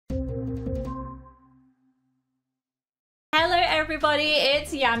everybody,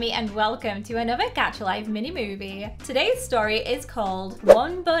 it's Yammy and welcome to another Gacha Life Mini Movie. Today's story is called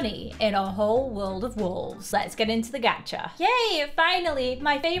One Bunny in a Whole World of Wolves. Let's get into the gacha. Yay, finally,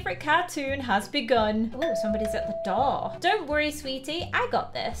 my favorite cartoon has begun. Oh, somebody's at the door. Don't worry, sweetie, I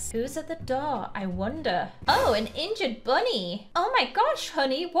got this. Who's at the door? I wonder. Oh, an injured bunny. Oh my gosh,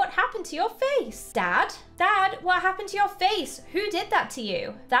 honey, what happened to your face? Dad? Dad, what happened to your face? Who did that to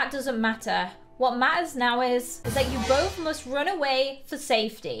you? That doesn't matter. What matters now is that you both must run away for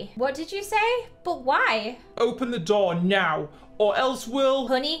safety. What did you say? But why? Open the door now, or else we'll...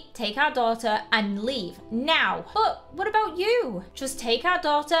 Honey, take our daughter and leave now. But what about you? Just take our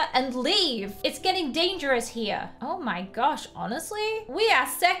daughter and leave. It's getting dangerous here. Oh my gosh, honestly? We are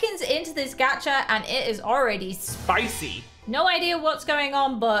seconds into this gacha and it is already spicy. No idea what's going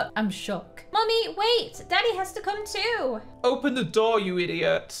on, but I'm shook. Mommy, wait! Daddy has to come too! Open the door, you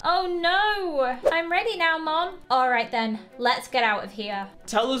idiot! Oh no! I'm ready now, Mom. Alright then, let's get out of here.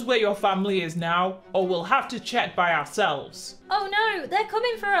 Tell us where your family is now, or we'll have to check by ourselves. Oh no, they're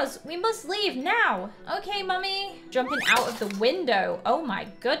coming for us! We must leave now! Okay, Mommy. Jumping out of the window. Oh my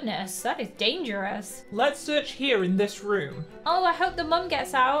goodness, that is dangerous. Let's search here in this room. Oh, I hope the mum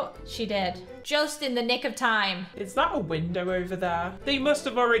gets out. She did. Just in the nick of time. Is that a window over there? They must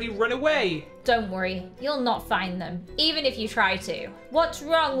have already run away. Don't worry, you'll not find them, even if you try to. What's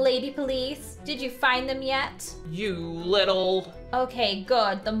wrong, Lady Police? Did you find them yet? You little... Okay,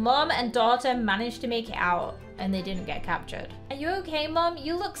 good. The mom and daughter managed to make it out, and they didn't get captured. Are you okay, Mom?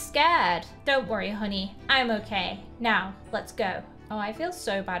 You look scared. Don't worry, honey. I'm okay. Now, let's go. Oh, I feel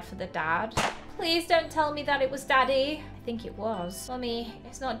so bad for the dad. Please don't tell me that it was Daddy. I think it was. Mommy,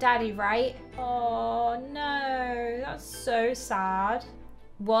 it's not Daddy, right? Oh, no. That's so sad.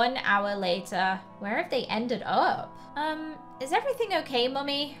 1 hour later. Where have they ended up? Is everything okay,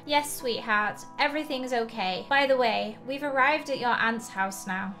 Mummy? Yes, sweetheart. Everything's okay. By the way, we've arrived at your aunt's house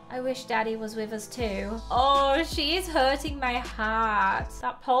now. I wish Daddy was with us too. Oh, she's hurting my heart.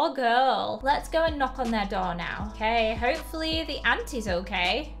 That poor girl. Let's go and knock on their door now. Okay, hopefully the auntie's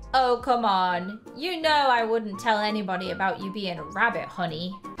okay. Oh, come on. You know I wouldn't tell anybody about you being a rabbit,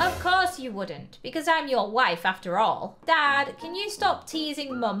 honey. Of course you wouldn't, because I'm your wife after all. Dad, can you stop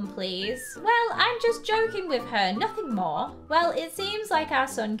teasing Mum, please? Well, I'm just joking with her, nothing more. Well, it seems like our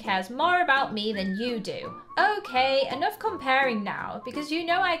son cares more about me than you do. Okay, enough comparing now, because you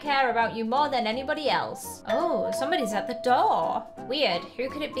know I care about you more than anybody else. Oh, somebody's at the door. Weird, who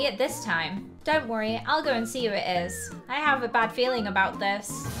could it be at this time? Don't worry, I'll go and see who it is. I have a bad feeling about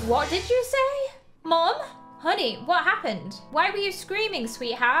this. What did you say? Mom? Honey, what happened? Why were you screaming,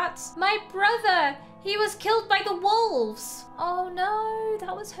 sweetheart? My brother! He was killed by the wolves! Oh no,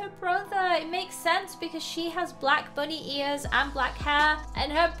 that was her brother. It makes sense because she has black bunny ears and black hair,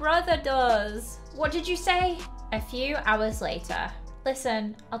 and her brother does. What did you say? A few hours later.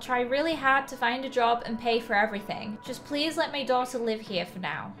 Listen, I'll try really hard to find a job and pay for everything. Just please let my daughter live here for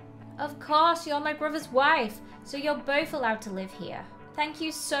now. Of course, you're my brother's wife, so you're both allowed to live here. Thank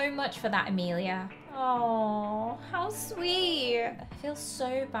you so much for that, Amelia. Oh, how sweet. I feel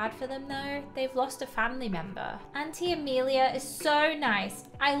so bad for them though. They've lost a family member. Auntie Amelia is so nice.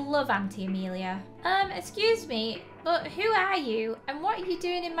 I love Auntie Amelia. Excuse me, but who are you and what are you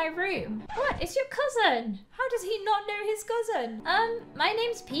doing in my room? What? It's your cousin. How does he not know his cousin? My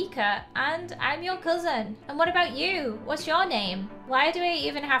name's Pika and I'm your cousin. And what about you? What's your name? Why do I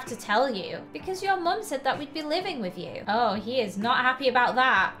even have to tell you? Because your mum said that we'd be living with you. Oh, he is not happy about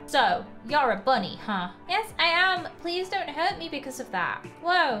that. So, you're a bunny, huh? Yes, I am. Please don't hurt me because of that.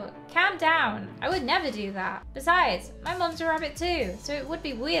 Whoa, calm down. I would never do that. Besides, my mum's a rabbit too, so it would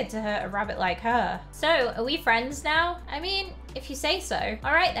be weird to hurt a rabbit like her. So, are we friends now? I mean, if you say so.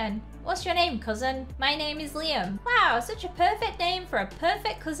 All right then. What's your name, cousin? My name is Liam. Wow, such a perfect name for a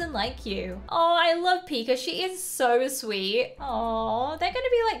perfect cousin like you. Oh, I love Pika. She is so sweet. Oh, they're gonna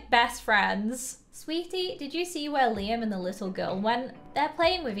be like best friends. Sweetie, did you see where Liam and the little girl went? They're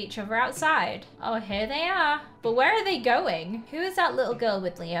playing with each other outside. Oh, here they are. But where are they going? Who is that little girl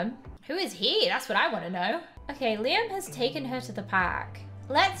with Liam? Who is he? That's what I want to know. Okay, Liam has taken her to the park.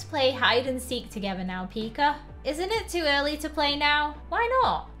 Let's play hide and seek together now, Pika. Isn't it too early to play now? Why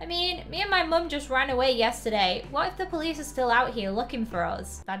not? I mean, me and my mum just ran away yesterday. What if the police are still out here looking for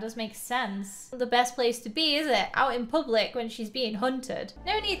us? That does make sense. The best place to be, is it? Out in public when she's being hunted.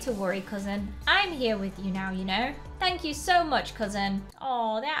 No need to worry, cousin. I'm here with you now, you know? Thank you so much, cousin.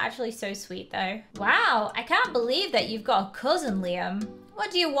 Oh, they're actually so sweet though. Wow, I can't believe that you've got a cousin, Liam. What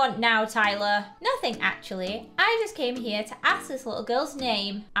do you want now, Tyler? Nothing, actually. I just came here to ask this little girl's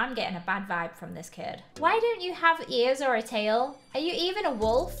name. I'm getting a bad vibe from this kid. Why don't you have ears or a tail? Are you even a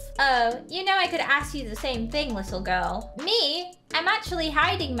wolf? Oh, you know I could ask you the same thing, little girl. Me? I'm actually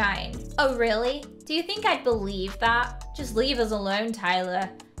hiding mine. Oh, really? Do you think I'd believe that? Just leave us alone, Tyler.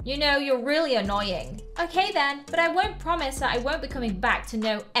 You know, you're really annoying. Okay then, but I won't promise that I won't be coming back to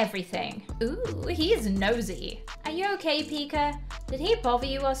know everything. Ooh, he is nosy. Are you okay, Pika? Did he bother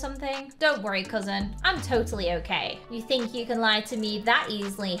you or something? Don't worry, cousin. I'm totally okay. You think you can lie to me that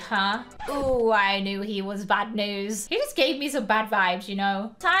easily, huh? Ooh, I knew he was bad news. He just gave me some bad vibes, you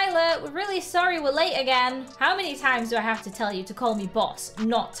know? Tyler, we're really sorry we're late again. How many times do I have to tell you to call me boss,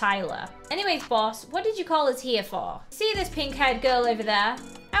 not Tyler? Anyways, boss, what did you call us here for? See this pink-haired girl over there?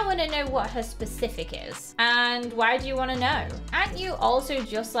 I want to know what her specific is. And why do you want to know? Aren't you also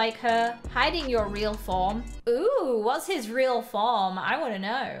just like her, hiding your real form? Ooh, what's his real form? I want to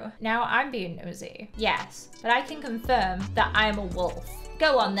know. Now I'm being nosy. Yes, but I can confirm that I'm a wolf.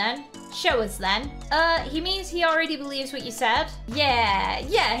 Go on then. Show us then. He means he already believes what you said?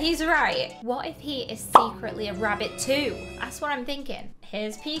 Yeah, he's right. What if he is secretly a rabbit too? That's what I'm thinking.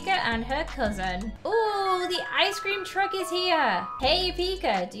 Here's Pika and her cousin. Ooh, the ice cream truck is here. Hey,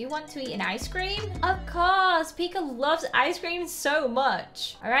 Pika, do you want to eat an ice cream? Of course, Pika loves ice cream so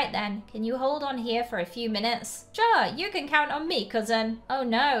much. All right then, can you hold on here for a few minutes? Sure, you can count on me, cousin. Oh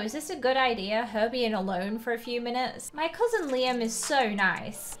no, is this a good idea, her being alone for a few minutes? My cousin Liam is so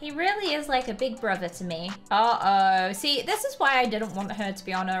nice. He really is like a big brother to me. Uh-oh, see, this is why I didn't want her to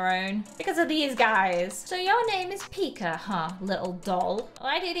be on her own. Because of these guys. So your name is Pika, huh, little doll?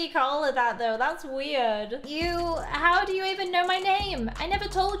 Why did he call her that though? That's weird. How do you even know my name? I never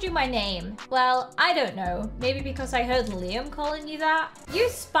told you my name. Well, I don't know. Maybe because I heard Liam calling you that? You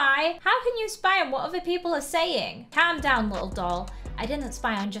spy? How can you spy on what other people are saying? Calm down, little doll. I didn't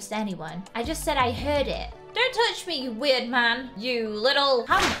spy on just anyone. I just said I heard it. Don't touch me, you weird man. You little...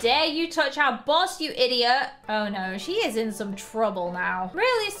 How dare you touch our boss, you idiot. Oh no, she is in some trouble now.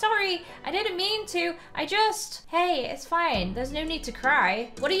 Really sorry. I didn't mean to. I just... Hey, it's fine. There's no need to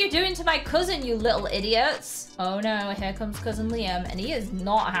cry. What are you doing to my cousin, you little idiots? Oh no, here comes cousin Liam, and he is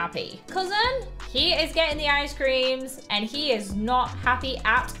not happy. Cousin? He is getting the ice creams, and he is not happy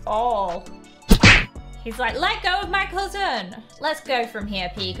at all. He's like, let go of my cousin. Let's go from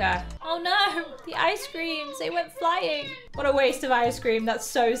here, Pika. Oh no, the ice creams, they went flying. What a waste of ice cream, that's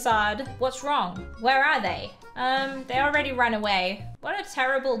so sad. What's wrong? Where are they? They already ran away. What a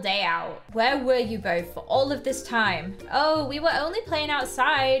terrible day out. Where were you both for all of this time? Oh, we were only playing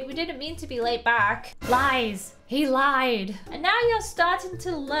outside. We didn't mean to be late back. Lies. He lied. And now you're starting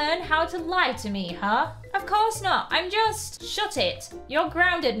to learn how to lie to me, huh? Of course not. I'm just... Shut it. You're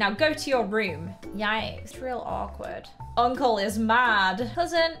grounded. Now go to your room. Yikes. It's real awkward. Uncle is mad.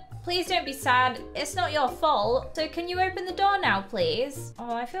 Cousin, please don't be sad. It's not your fault. So can you open the door now, please?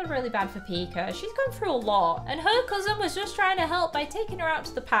 Oh, I feel really bad for Pika. She's gone through a lot. And her cousin was just trying to help by taking her out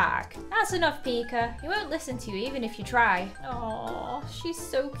to the park. That's enough, Pika. He won't listen to you even if you try. Oh, she's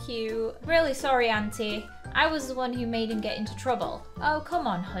so cute. Really sorry, Auntie. I was the one who made him get into trouble. Oh, come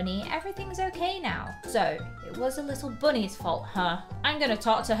on, honey. Everything's okay now. So, it was a little bunny's fault, huh? I'm gonna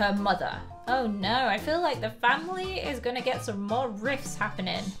talk to her mother. Oh no, I feel like the family is gonna get some more rifts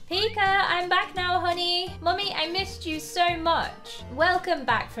happening. Pika, I'm back now, honey. Mummy, I missed you so much. Welcome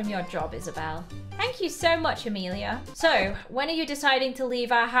back from your job, Isabel. Thank you so much, Amelia. So, when are you deciding to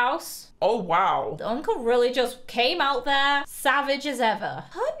leave our house? Oh wow. The uncle really just came out there, savage as ever.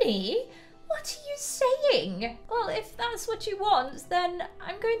 Honey? What are you saying? Well, if that's what you want, then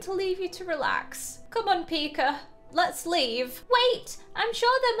I'm going to leave you to relax. Come on, Pika. Let's leave. Wait! I'm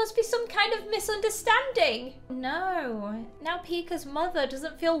sure there must be some kind of misunderstanding. No. Now Pika's mother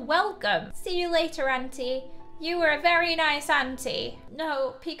doesn't feel welcome. See you later, Auntie. You were a very nice auntie.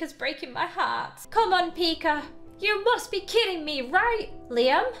 No, Pika's breaking my heart. Come on, Pika. You must be kidding me, right?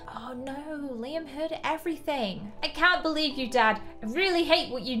 Liam? Oh no, Liam heard everything. I can't believe you, Dad. I really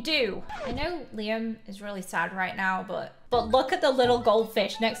hate what you do. I know Liam is really sad right now, but look at the little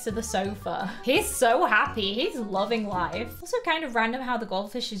goldfish next to the sofa. He's so happy. He's loving life. Also kind of random how the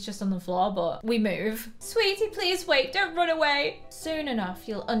goldfish is just on the floor, but we move. Sweetie, please wait. Don't run away. Soon enough,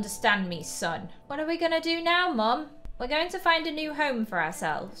 you'll understand me, son. What are we gonna do now, Mum? We're going to find a new home for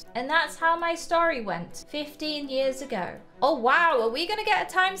ourselves. And that's how my story went 15 years ago. Oh wow, are we gonna get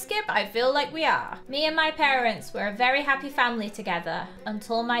a time skip? I feel like we are. Me and my parents were a very happy family together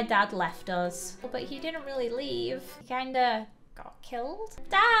until my dad left us. But he didn't really leave. He kinda got killed.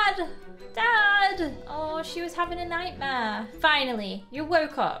 Dad! Dad! Oh, she was having a nightmare. Finally, you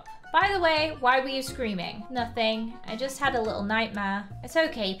woke up. By the way, why were you screaming? Nothing. I just had a little nightmare. It's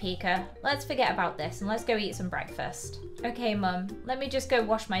okay, Pika. Let's forget about this and let's go eat some breakfast. Okay, Mum. Let me just go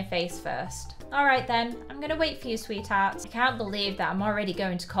wash my face first. All right then. I'm gonna wait for you, sweetheart. I can't believe that I'm already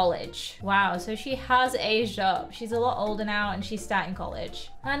going to college. Wow, so she has aged up. She's a lot older now and she's starting college.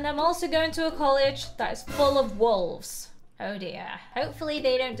 And I'm also going to a college that is full of wolves. Oh dear. Hopefully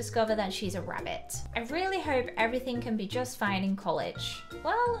they don't discover that she's a rabbit. I really hope everything can be just fine in college.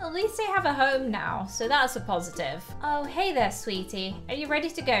 Well, at least they have a home now, so that's a positive. Oh, hey there, sweetie. Are you ready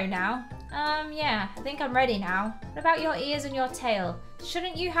to go now? Yeah, I think I'm ready now. What about your ears and your tail?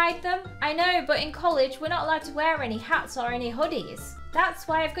 Shouldn't you hide them? I know, but in college, we're not allowed to wear any hats or any hoodies. That's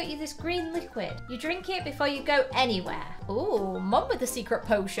why I've got you this green liquid. You drink it before you go anywhere. Ooh, Mum with the secret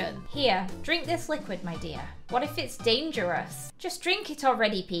potion. Here, drink this liquid, my dear. What if it's dangerous? Just drink it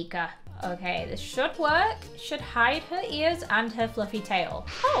already, Pika. Okay, this should work. Should hide her ears and her fluffy tail.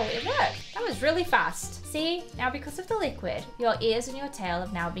 Oh, it worked. That was really fast. See, now because of the liquid, your ears and your tail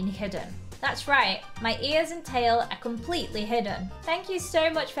have now been hidden. That's right, my ears and tail are completely hidden. Thank you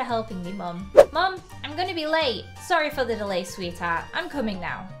so much for helping me, Mum. Mum, I'm gonna be late. Sorry for the delay, sweetheart. I'm coming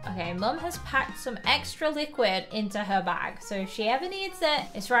now. Okay, Mum has packed some extra liquid into her bag, so if she ever needs it,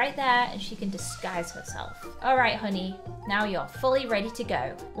 it's right there and she can disguise herself. All right, honey, now you're fully ready to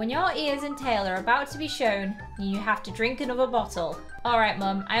go. When your ears and tail are about to be shown, you have to drink another bottle. All right,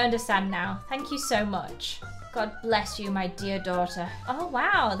 Mum, I understand now. Thank you so much. God bless you, my dear daughter. Oh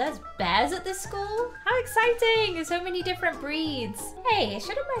wow, there's bears at this school? How exciting! So many different breeds. Hey,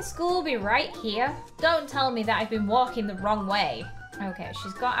 shouldn't my school be right here? Don't tell me that I've been walking the wrong way. Okay,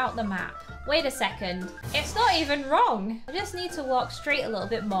 she's got out the map. Wait a second. It's not even wrong. I just need to walk straight a little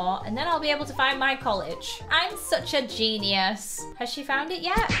bit more and then I'll be able to find my college. I'm such a genius. Has she found it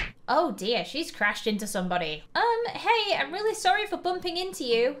yet? Oh dear, she's crashed into somebody. Hey, I'm really sorry for bumping into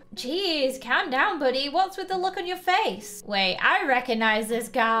you. Jeez, calm down, buddy. What's with the look on your face? Wait, I recognize this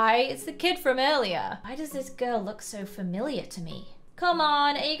guy. It's the kid from earlier. Why does this girl look so familiar to me? Come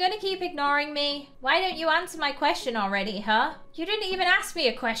on, are you gonna keep ignoring me? Why don't you answer my question already, huh? You didn't even ask me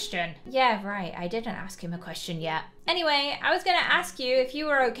a question. Yeah, right, I didn't ask him a question yet. Anyway, I was gonna ask you if you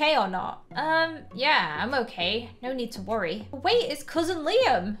were okay or not. Yeah, I'm okay. No need to worry. Wait, it's Cousin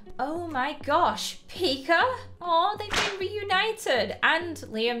Liam. Oh my gosh, Pika? Oh, they've been reunited. And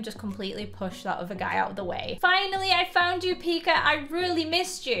Liam just completely pushed that other guy out of the way. Finally, I found you, Pika. I really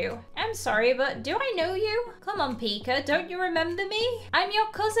missed you. I'm sorry, but do I know you? Come on, Pika, don't you remember me? I'm your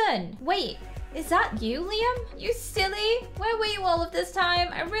cousin. Wait, is that you, Liam? You silly. Where were you all of this time?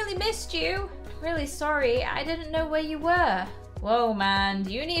 I really missed you. Really sorry, I didn't know where you were. Whoa, man,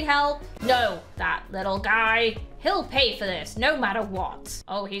 do you need help? No, that little guy. He'll pay for this, no matter what.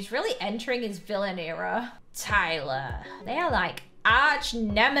 Oh, he's really entering his villain era. Tyler. They are like arch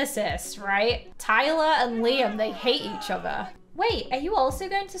nemesis, right? Tyler and Liam, they hate each other. Wait, are you also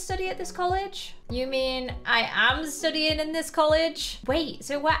going to study at this college? You mean I am studying in this college? Wait,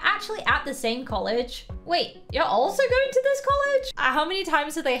 so we're actually at the same college? Wait, you're also going to this college? How many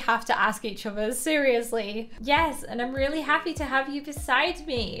times do they have to ask each other? Seriously. Yes, and I'm really happy to have you beside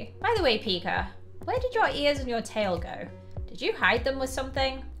me. By the way, Pika, where did your ears and your tail go? Did you hide them with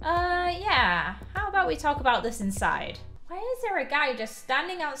something? Yeah. How about we talk about this inside? Why is there a guy just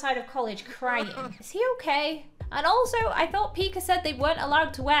standing outside of college crying? Is he okay? And also, I thought Pika said they weren't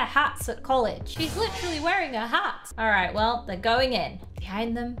allowed to wear hats at college. She's literally wearing a hat. All right, well, they're going in.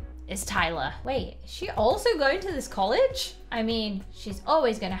 Behind them is Tyler. Wait, is she also going to this college? I mean, she's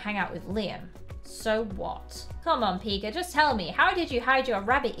always gonna hang out with Liam. So what? Come on, Pika, just tell me, how did you hide your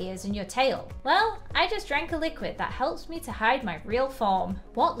rabbit ears and your tail? Well, I just drank a liquid that helps me to hide my real form.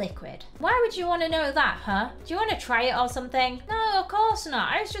 What liquid? Why would you want to know that, huh? Do you want to try it or something? No, of course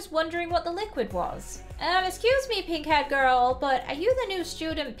not. I was just wondering what the liquid was. Excuse me, pink-haired girl, but are you the new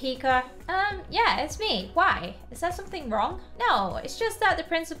student, Pika? Yeah, it's me. Why? Is there something wrong? No, it's just that the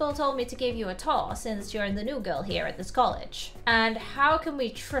principal told me to give you a tour since you're the new girl here at this college. And how can we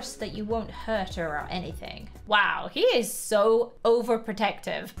trust that you won't hurt her or anything? Wow, he is so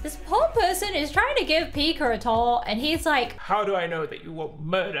overprotective. This poor person is trying to give Pika a tour and he's like, how do I know that you won't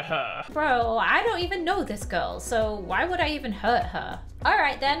murder her? Bro, I don't even know this girl, so why would I even hurt her? All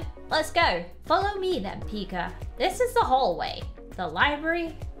right then, let's go. Follow me then, Pika. This is the hallway, the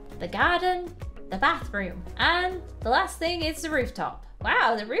library, the garden, the bathroom, and the last thing is the rooftop.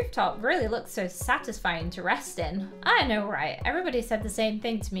 Wow, the rooftop really looks so satisfying to rest in. I know, right? Everybody said the same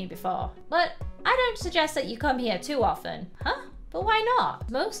thing to me before. But I don't suggest that you come here too often. Huh? But why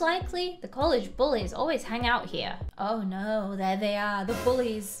not? Most likely, the college bullies always hang out here. Oh no, there they are, the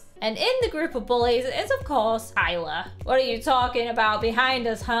bullies. And in the group of bullies is, of course, Tyler. What are you talking about behind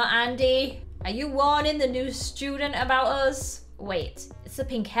us, huh, Andy? Are you warning the new student about us? Wait, it's the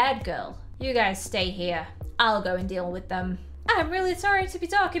pink-haired girl. You guys stay here. I'll go and deal with them. I'm really sorry to be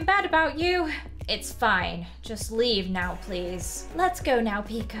talking bad about you. It's fine. Just leave now, please. Let's go now,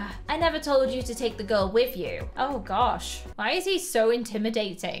 Pika. I never told you to take the girl with you. Oh gosh. Why is he so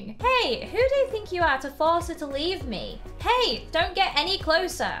intimidating? Hey, who do you think you are to force her to leave me? Hey, don't get any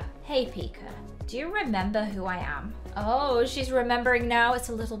closer. Hey, Pika. Do you remember who I am? Oh, she's remembering now. It's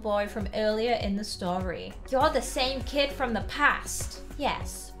a little boy from earlier in the story. You're the same kid from the past.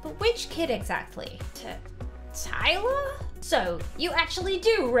 Yes, but which kid exactly? Tyler? So, you actually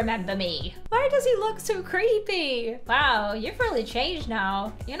do remember me. Why does he look so creepy? Wow, you've really changed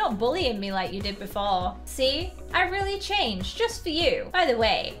now. You're not bullying me like you did before. See? I really changed, just for you. By the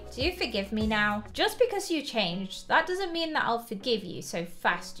way, do you forgive me now? Just because you changed, that doesn't mean that I'll forgive you so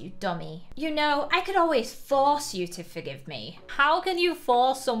fast, you dummy. You know, I could always force you to forgive me. How can you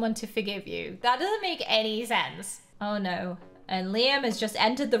force someone to forgive you? That doesn't make any sense. Oh no. And Liam has just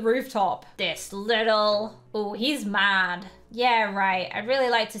entered the rooftop. This little... Oh, he's mad. Yeah, right. I'd really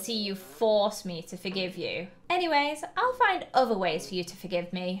like to see you force me to forgive you. Anyways, I'll find other ways for you to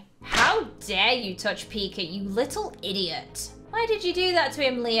forgive me. How dare you touch Pika, you little idiot. Why did you do that to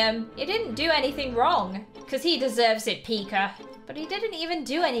him, Liam? You didn't do anything wrong. Because he deserves it, Pika. But he didn't even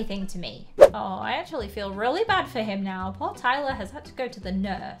do anything to me. Oh, I actually feel really bad for him now. Poor Tyler has had to go to the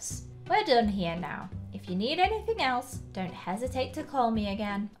nurse. We're done here now. If you need anything else, don't hesitate to call me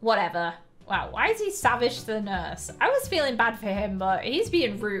again. Whatever. Wow, why is he savage to the nurse? I was feeling bad for him, but he's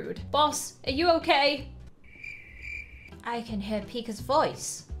being rude. Boss, are you okay? I can hear Pika's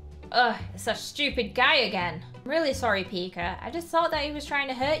voice. Ugh, it's that stupid guy again. I'm really sorry, Pika. I just thought that he was trying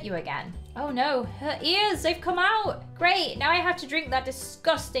to hurt you again. Oh no, her ears, they've come out. Great, now I have to drink that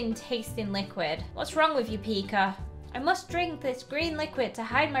disgusting tasting liquid. What's wrong with you, Pika? I must drink this green liquid to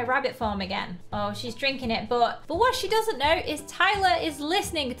hide my rabbit form again. Oh, she's drinking it, but what she doesn't know is Tyler is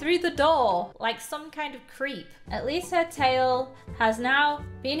listening through the door like some kind of creep. At least her tail has now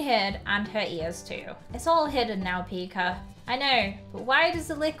been hid and her ears too. It's all hidden now, Pika. I know, but why does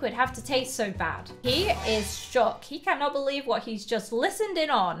the liquid have to taste so bad? He is shocked. He cannot believe what he's just listened in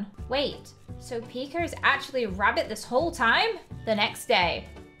on. Wait, so Pika is actually a rabbit this whole time? The next day.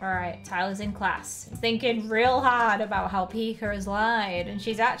 All right, Tyler's in class. He's thinking real hard about how Pika has lied and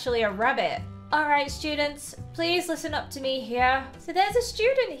she's actually a rabbit. All right, students, please listen up to me here. So there's a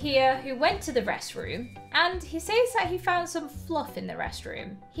student here who went to the restroom and he says that he found some fluff in the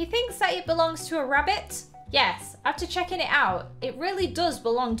restroom. He thinks that it belongs to a rabbit. Yes, after checking it out, it really does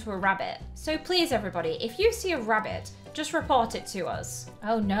belong to a rabbit. So please, everybody, if you see a rabbit, just report it to us.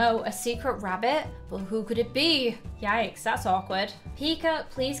 Oh no, a secret rabbit? Well, who could it be? Yikes, that's awkward. Pika,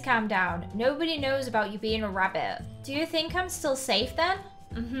 please calm down. Nobody knows about you being a rabbit. Do you think I'm still safe then?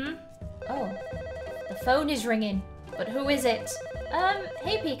 Mm-hmm. Oh, the phone is ringing. But who is it?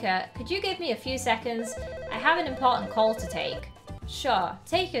 Hey Pika, could you give me a few seconds? I have an important call to take. Sure,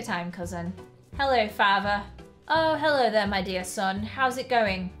 take your time, cousin. Hello, father. Oh, hello there, my dear son. How's it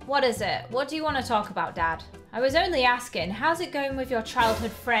going? What is it? What do you want to talk about, Dad? I was only asking, how's it going with your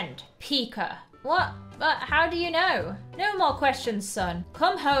childhood friend, Pika? What? But how do you know? No more questions, son.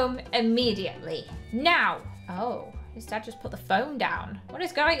 Come home immediately. Now! Oh, his dad just put the phone down. What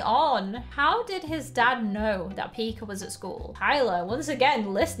is going on? How did his dad know that Pika was at school? Tyler, once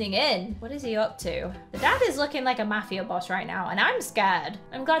again, listening in. What is he up to? The dad is looking like a mafia boss right now, and I'm scared.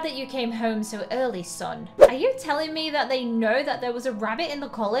 I'm glad that you came home so early, son. Are you telling me that they know that there was a rabbit in the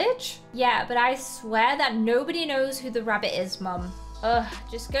college? Yeah, but I swear that nobody knows who the rabbit is, Mum. Ugh,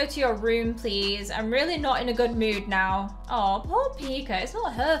 just go to your room, please. I'm really not in a good mood now. Oh, poor Pika. It's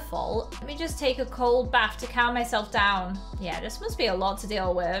not her fault. Let me just take a cold bath to calm myself down. Yeah, this must be a lot to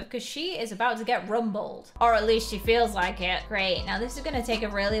deal with because she is about to get rumbled. Or at least she feels like it. Great. Now this is going to take a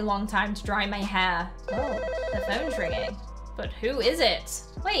really long time to dry my hair. Oh, the phone's ringing. But who is it?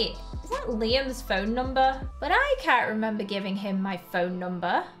 Wait, is that Liam's phone number? But I can't remember giving him my phone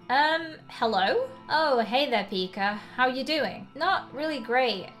number. Hello? Oh, hey there, Pika. How you doing? Not really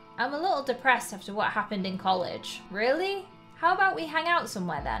great. I'm a little depressed after what happened in college. Really? How about we hang out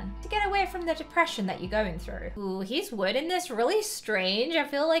somewhere then? To get away from the depression that you're going through. Ooh, he's wording this really strange. I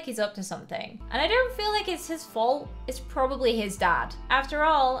feel like he's up to something. And I don't feel like it's his fault. It's probably his dad. After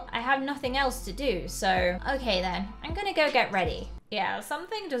all, I have nothing else to do, so... Okay then, I'm gonna go get ready. Yeah,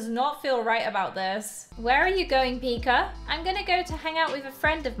 something does not feel right about this. Where are you going, Pika? I'm gonna go to hang out with a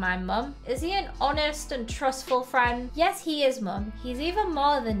friend of mine, Mum. Is he an honest and trustful friend? Yes, he is, Mum. He's even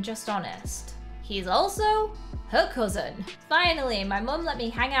more than just honest. He's also her cousin. Finally, my mum let me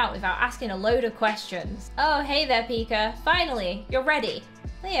hang out without asking a load of questions. Oh, hey there, Pika. Finally, you're ready.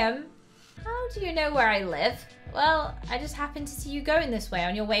 Liam, how do you know where I live? Well, I just happened to see you going this way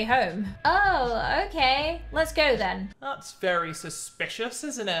on your way home. Oh, okay. Let's go then. That's very suspicious,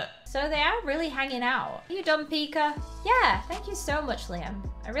 isn't it? So they are really hanging out. Are you done, Pika? Yeah, thank you so much, Liam.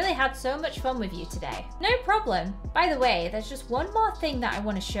 I really had so much fun with you today. No problem. By the way, there's just one more thing that I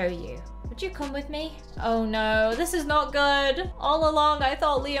want to show you. Would you come with me? Oh no, this is not good. All along I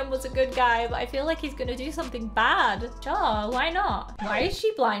thought Liam was a good guy, but I feel like he's gonna do something bad. Sure, why not? Why is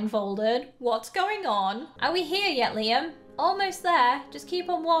she blindfolded? What's going on? Are we here yet, Liam? Almost there. Just keep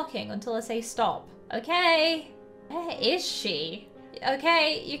on walking until I say stop. Okay. Where is she?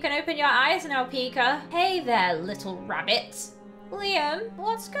 Okay, you can open your eyes now, Pika. Hey there, little rabbit. Liam,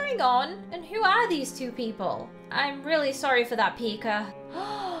 what's going on? And who are these two people? I'm really sorry for that, Pika.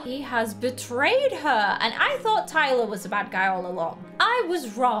 He has betrayed her, and I thought Tyler was a bad guy all along. I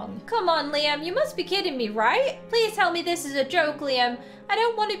was wrong. Come on, Liam, you must be kidding me, right? Please tell me this is a joke, Liam. I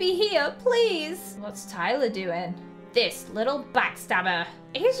don't want to be here, please. What's Tyler doing? This little backstabber.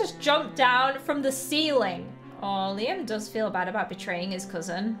 He's just jumped down from the ceiling. Oh, Liam does feel bad about betraying his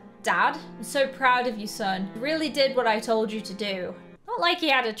cousin. Dad, I'm so proud of you, son. You really did what I told you to do. Not like he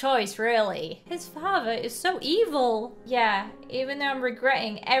had a choice, really. His father is so evil. Yeah, even though I'm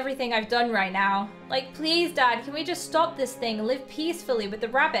regretting everything I've done right now. Like, please, Dad, can we just stop this thing and live peacefully with the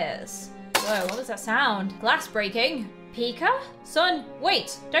rabbits? Whoa, what was that sound? Glass breaking. Pika? Son,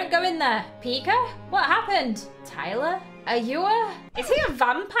 wait, don't go in there. Pika? What happened? Tyler? Are you a... Is he a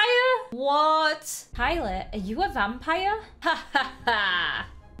vampire? What? Tyler, are you a vampire? Ha ha ha.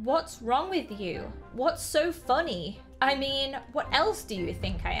 What's wrong with you? What's so funny? I mean, what else do you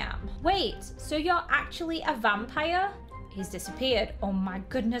think I am? Wait, so you're actually a vampire? He's disappeared. Oh my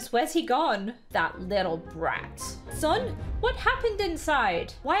goodness, where's he gone? That little brat. Son, what happened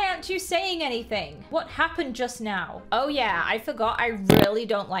inside? Why aren't you saying anything? What happened just now? Oh yeah, I forgot I really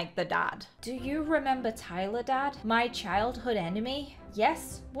don't like the dad. Do you remember Tyler, Dad? My childhood enemy?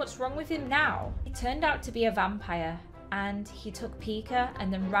 Yes, what's wrong with him now? He turned out to be a vampire. And he took Pika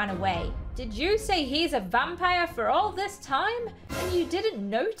and then ran away. Did you say he's a vampire for all this time and you didn't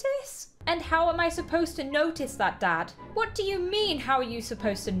notice? And how am I supposed to notice that, Dad? What do you mean, how are you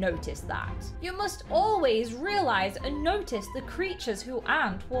supposed to notice that? You must always realize and notice the creatures who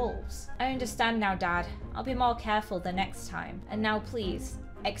aren't wolves. I understand now, Dad. I'll be more careful the next time. And now please,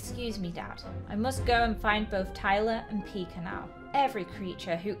 excuse me, Dad. I must go and find both Tyler and Pika now. Every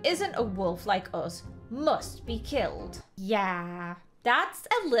creature who isn't a wolf like us must be killed. Yeah, that's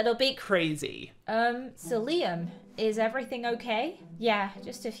a little bit crazy. So Liam, is everything okay? Yeah,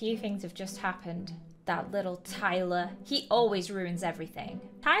 just a few things have just happened. That little Tyler, he always ruins everything.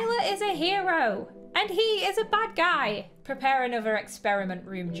 Tyler is a hero, and he is a bad guy. Prepare another experiment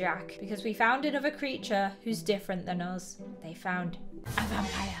room, Jack, because we found another creature who's different than us. They found a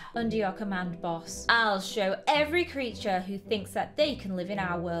vampire. Under your command, boss. I'll show every creature who thinks that they can live in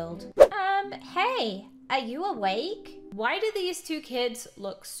our world. Hey, are you awake? Why do these two kids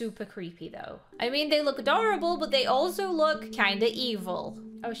look super creepy though? I mean, they look adorable, but they also look kinda evil.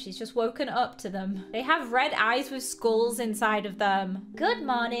 Oh, she's just woken up to them. They have red eyes with skulls inside of them. Good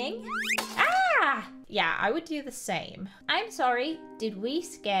morning. Ah! Yeah, I would do the same. I'm sorry, did we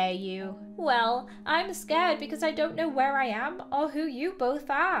scare you? Well, I'm scared because I don't know where I am or who you both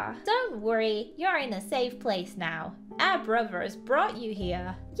are. Don't worry, you're in a safe place now. Our brother has brought you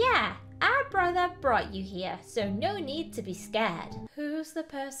here. Yeah, our brother brought you here, so no need to be scared. Who's the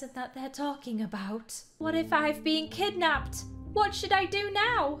person that they're talking about? What if I've been kidnapped? What should I do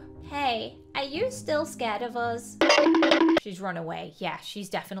now? Hey, are you still scared of us? She's run away. Yeah, she's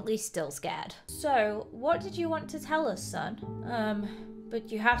definitely still scared. So, what did you want to tell us, son?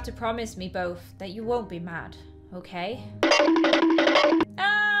 But you have to promise me both that you won't be mad, okay?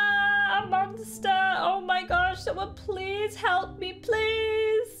 Ah, a monster! Oh my gosh, someone please help me,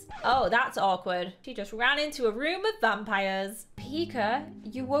 please! Oh, that's awkward. She just ran into a room of vampires. Pika,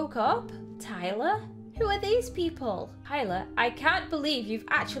 you woke up? Tyler? Who are these people? Tyler, I can't believe you've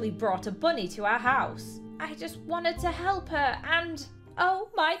actually brought a bunny to our house. I just wanted to help her and... Oh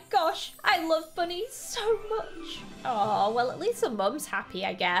my gosh, I love bunnies so much. Oh, well, at least the mum's happy,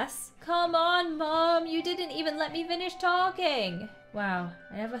 I guess. Come on, Mum, you didn't even let me finish talking. Wow,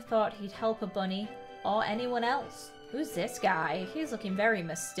 I never thought he'd help a bunny or anyone else. Who's this guy? He's looking very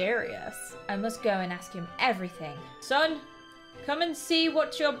mysterious. I must go and ask him everything. Son, come and see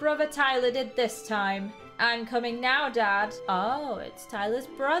what your brother Tyler did this time. I'm coming now, Dad. Oh, it's Tyler's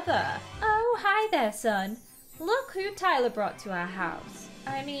brother. Oh, hi there, son. Look who Tyler brought to our house.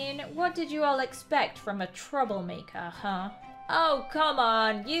 I mean, what did you all expect from a troublemaker, huh? Oh, come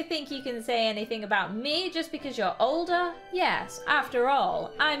on. You think you can say anything about me just because you're older? Yes, after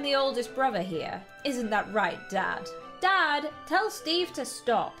all, I'm the oldest brother here. Isn't that right, Dad? Dad, tell Steve to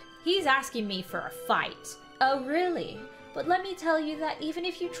stop. He's asking me for a fight. Oh, really? But let me tell you that even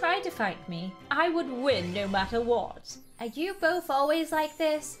if you tried to fight me, I would win no matter what. Are you both always like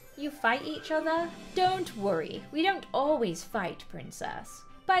this? You fight each other? Don't worry, we don't always fight, Princess.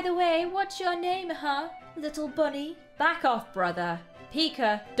 By the way, what's your name, huh, little bunny? Back off, brother.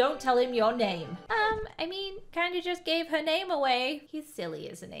 Pika, don't tell him your name. I mean, kinda just gave her name away. He's silly,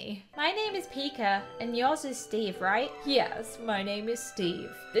 isn't he? My name is Pika, and yours is Steve, right? Yes, my name is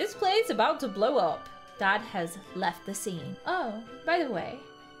Steve. This place about to blow up. Dad has left the scene. Oh, by the way,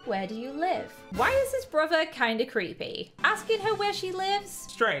 where do you live? Why is this brother kinda creepy? Asking her where she lives?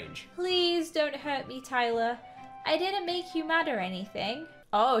 Strange. Please don't hurt me, Tyler. I didn't make you mad or anything.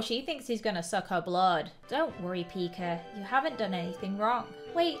 Oh, she thinks he's gonna suck her blood. Don't worry, Pika. You haven't done anything wrong.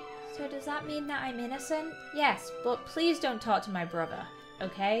 Wait, so does that mean that I'm innocent? Yes, but please don't talk to my brother,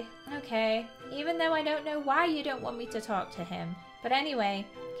 okay? Okay, even though I don't know why you don't want me to talk to him. But anyway,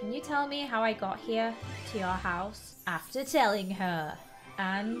 can you tell me how I got here to your house? After telling her.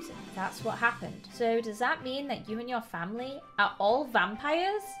 And that's what happened. So does that mean that you and your family are all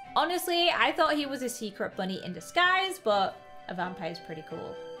vampires? Honestly, I thought he was a secret bunny in disguise, but a vampire's pretty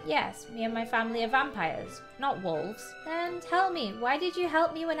cool. Yes, me and my family are vampires, not wolves. Then tell me, why did you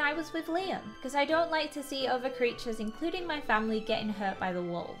help me when I was with Liam? Because I don't like to see other creatures, including my family, getting hurt by the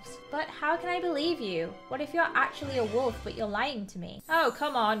wolves. But how can I believe you? What if you're actually a wolf, but you're lying to me? Oh,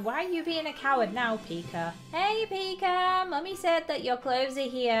 come on, why are you being a coward now, Pika? Hey, Pika, Mummy said that your clothes are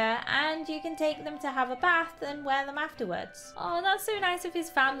here, and you can take them to have a bath and wear them afterwards. Oh, that's so nice of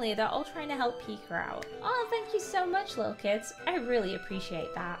his family. They're all trying to help Pika out. Oh, thank you so much, little kids. I really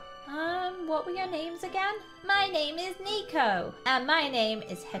appreciate that. What were your names again? My name is Nico, and my name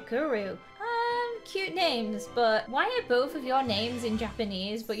is Hikaru. Cute names, but why are both of your names in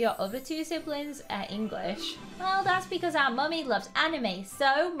Japanese, but your other two siblings are English? Well, that's because our mummy loves anime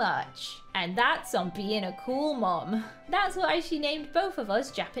so much. And that's on being a cool mom. That's why she named both of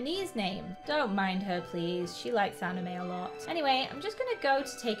us Japanese names. Don't mind her, please. She likes anime a lot. Anyway, I'm just gonna go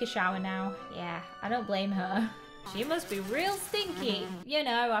to take a shower now. Yeah, I don't blame her. She must be real stinky. You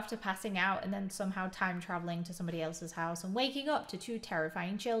know, after passing out and then somehow time traveling to somebody else's house and waking up to two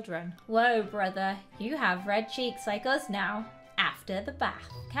terrifying children. Whoa, brother. You have red cheeks like us now. After the bath.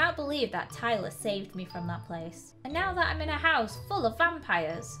 Can't believe that Tyler saved me from that place. And now that I'm in a house full of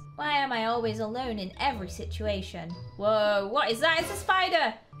vampires, why am I always alone in every situation? Whoa, what is that? It's a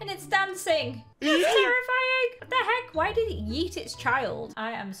spider! And it's dancing! That's terrifying! What the heck? Why did it yeet its child?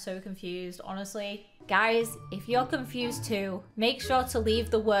 I am so confused, honestly. Guys, if you're confused too, make sure to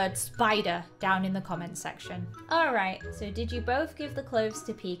leave the word spider down in the comments section. Alright, so did you both give the clothes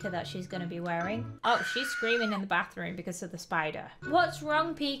to Pika that she's gonna be wearing? Oh, she's screaming in the bathroom because of the spider. What's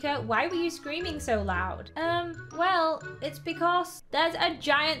wrong, Pika? Why were you screaming so loud? Well, it's because there's a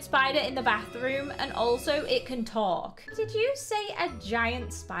giant spider in the bathroom and also it can talk. Did you say a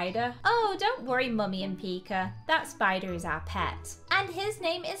giant spider? Oh, don't worry, Mummy and Pika. That spider is our pet. And his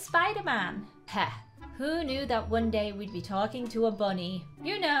name is Spider-Man. Heh. Who knew that one day we'd be talking to a bunny?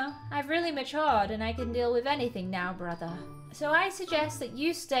 You know, I've really matured and I can deal with anything now, brother. So I suggest that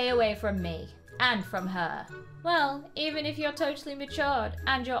you stay away from me. And from her. Well, even if you're totally matured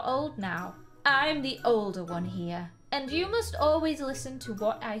and you're old now, I'm the older one here. And you must always listen to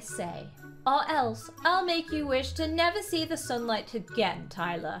what I say. Or else, I'll make you wish to never see the sunlight again,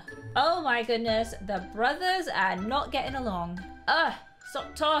 Tyler. Oh my goodness, the brothers are not getting along. Ugh.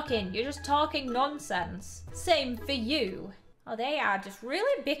 Stop talking, you're just talking nonsense. Same for you. Oh, they are just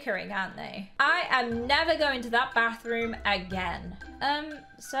really bickering, aren't they? I am never going to that bathroom again.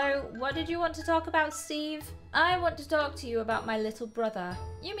 So what did you want to talk about, Steve? I want to talk to you about my little brother.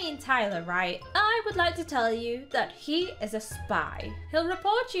 You mean Tyler, right? I would like to tell you that he is a spy. He'll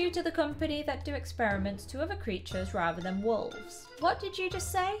report you to the company that do experiments to other creatures rather than wolves. What did you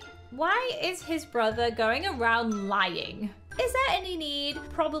just say? Why is his brother going around lying? Is there any need?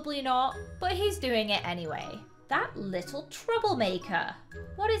 Probably not, but he's doing it anyway. That little troublemaker.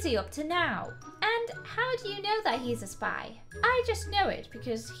 What is he up to now? And how do you know that he's a spy? I just know it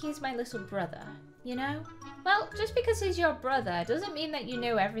because he's my little brother, you know? Well, just because he's your brother doesn't mean that you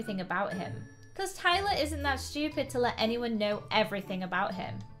know everything about him. Because Tyler isn't that stupid to let anyone know everything about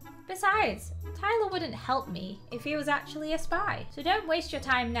him. Besides, Tyler wouldn't help me if he was actually a spy. So don't waste your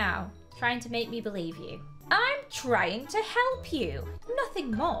time now trying to make me believe you. I'm trying to help you,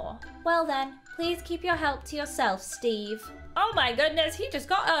 nothing more. Well then, please keep your help to yourself, Steve. Oh my goodness, he just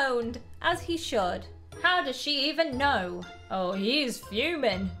got owned, as he should. How does she even know? Oh, he's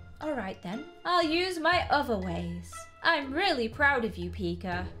fuming. All right then, I'll use my other ways. I'm really proud of you,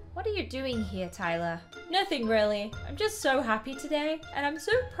 Pika. What are you doing here, Tyler? Nothing really. I'm just so happy today, and I'm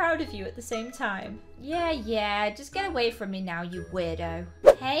so proud of you at the same time. Yeah, just get away from me now, you weirdo.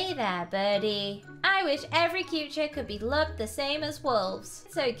 Hey there, birdie. I wish every creature could be loved the same as wolves.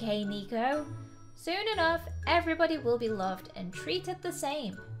 It's okay, Nico. Soon enough, everybody will be loved and treated the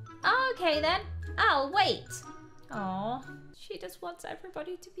same. Okay then, I'll wait. Aw, she just wants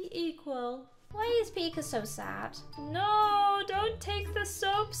everybody to be equal. Why is Pika so sad? No, don't take the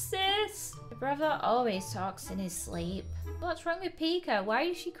soap, sis. Your brother always talks in his sleep. What's wrong with Pika? Why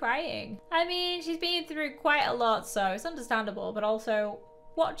is she crying? I mean, she's been through quite a lot, so it's understandable, but also,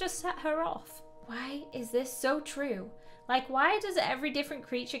 what just set her off? Why is this so true? Like, why does every different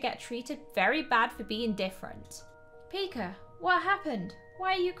creature get treated very bad for being different? Pika, what happened?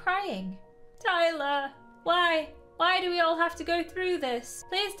 Why are you crying? Tyler, why? Why do we all have to go through this?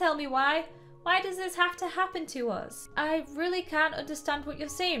 Please tell me why. Why does this have to happen to us? I really can't understand what you're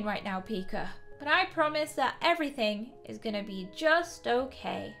saying right now, Pika. But I promise that everything is gonna be just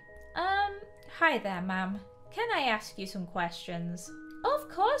okay. Hi there, ma'am. Can I ask you some questions? Of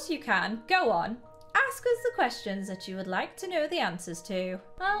course you can. Go on. Ask us the questions that you would like to know the answers to.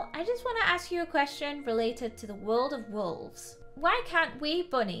 Well, I just want to ask you a question related to the world of wolves. Why can't we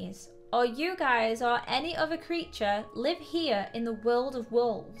bunnies, or you guys, or any other creature live here in the world of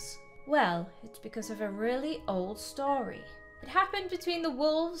wolves? Well, it's because of a really old story. It happened between the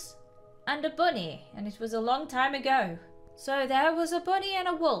wolves and a bunny, and it was a long time ago. So there was a bunny and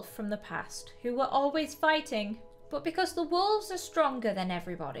a wolf from the past who were always fighting, but because the wolves are stronger than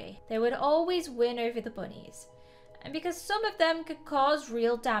everybody, they would always win over the bunnies. And because some of them could cause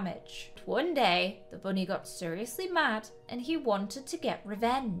real damage. One day, the bunny got seriously mad and he wanted to get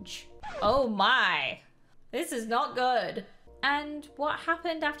revenge. Oh my, this is not good. And what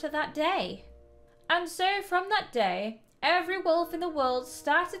happened after that day? And so from that day, every wolf in the world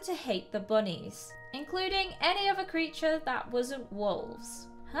started to hate the bunnies, including any other creature that wasn't wolves.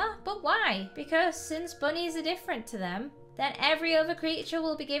 Huh? But why? Because since bunnies are different to them, then every other creature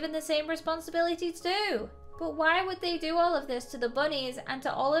will be given the same responsibilities too. But why would they do all of this to the bunnies and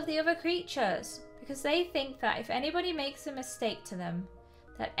to all of the other creatures? Because they think that if anybody makes a mistake to them,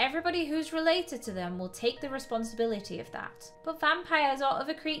 that everybody who's related to them will take the responsibility of that. But vampires or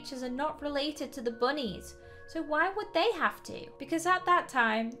other creatures are not related to the bunnies, so why would they have to? Because at that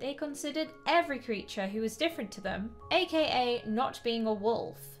time, they considered every creature who was different to them, aka not being a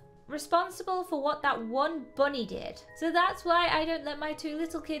wolf, responsible for what that one bunny did. So that's why I don't let my two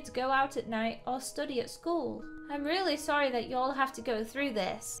little kids go out at night or study at school. I'm really sorry that you all have to go through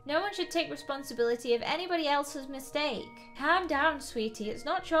this. No one should take responsibility of anybody else's mistake. Calm down, sweetie. It's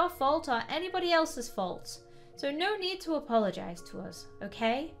not your fault or anybody else's fault. So no need to apologize to us,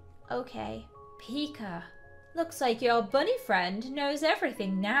 okay? Okay. Pika. Looks like your bunny friend knows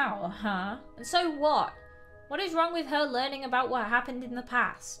everything now, huh? And so what? What is wrong with her learning about what happened in the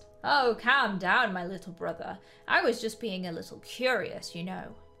past? Oh, calm down, my little brother. I was just being a little curious, you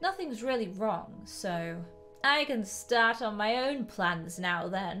know. Nothing's really wrong, so I can start on my own plans now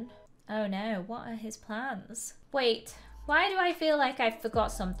then. Oh no, what are his plans? Wait, why do I feel like I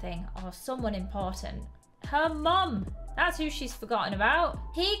forgot something or someone important? Her mum! That's who she's forgotten about.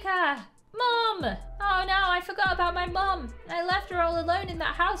 Pika! Mum! Oh no, I forgot about my mum. I left her all alone in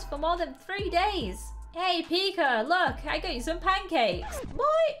that house for more than 3 days. Hey Pika, look, I got you some pancakes.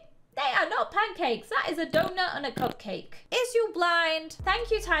 What? They are not pancakes. That is a donut and a cupcake. Is you blind?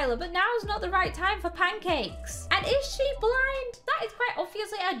 Thank you, Tyler, but now is not the right time for pancakes. And is she blind? That is quite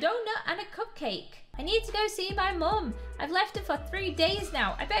obviously a donut and a cupcake. I need to go see my mum. I've left her for 3 days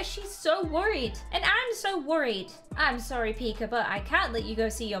now. I bet she's so worried. And I'm so worried. I'm sorry, Pika, but I can't let you go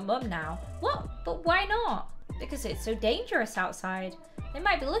see your mum now. What? But why not? Because it's so dangerous outside. They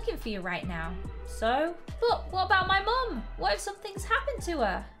might be looking for you right now. So? But what about my mum? What if something's happened to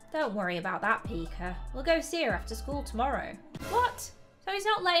her? Don't worry about that, Pika. We'll go see her after school tomorrow. What? So he's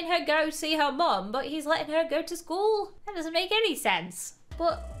not letting her go see her mum, but he's letting her go to school? That doesn't make any sense.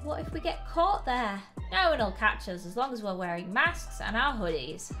 But what if we get caught there? No one will catch us as long as we're wearing masks and our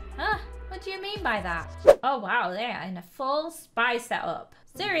hoodies. Huh? What do you mean by that? Oh wow, they're in a full spy setup.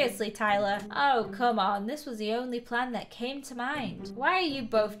 Seriously, Tyler? Oh, come on. This was the only plan that came to mind. Why are you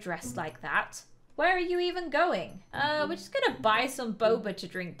both dressed like that? Where are you even going? We're just gonna buy some boba to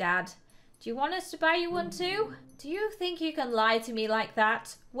drink, Dad. Do you want us to buy you one too? Do you think you can lie to me like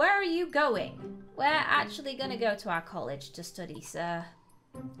that? Where are you going? We're actually gonna go to our college to study, sir.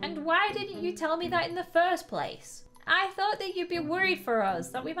 And why didn't you tell me that in the first place? I thought that you'd be worried for us,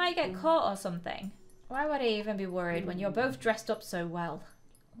 that we might get caught or something. Why would I even be worried when you're both dressed up so well?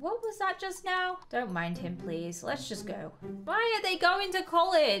 What was that just now? Don't mind him, please. Let's just go. Why are they going to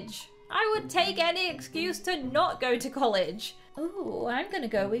college? I would take any excuse to not go to college. Ooh, I'm gonna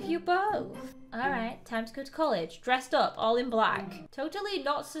go with you both. Alright, time to go to college. Dressed up, all in black. Totally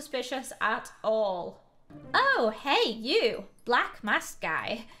not suspicious at all. Oh, hey, you. Black mask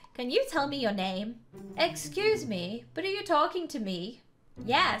guy. Can you tell me your name? Excuse me, but are you talking to me?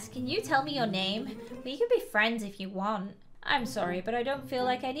 Yes, can you tell me your name? We can be friends if you want. I'm sorry, but I don't feel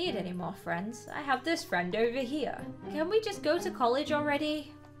like I need any more friends. I have this friend over here. Can we just go to college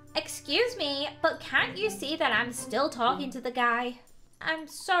already? Excuse me, but can't you see that I'm still talking to the guy? I'm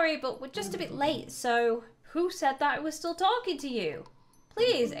sorry, but we're just a bit late, so... Who said that I was still talking to you?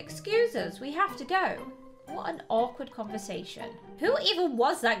 Please, excuse us, we have to go. What an awkward conversation. Who even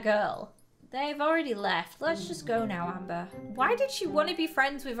was that girl? They've already left. Let's just go now, Amber. Why did she want to be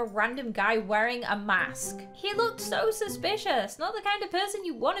friends with a random guy wearing a mask? He looked so suspicious. Not the kind of person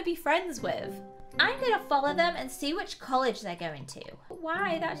you want to be friends with. I'm gonna follow them and see which college they're going to.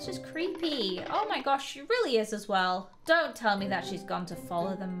 Why? That's just creepy. Oh my gosh, she really is as well. Don't tell me that she's gone to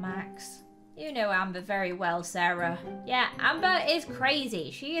follow them, Max. You know Amber very well, Sarah. Yeah, Amber is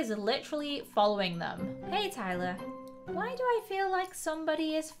crazy. She is literally following them. Hey, Tyler. Why do I feel like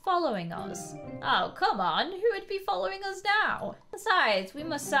somebody is following us? Oh, come on. Who would be following us now? Besides, we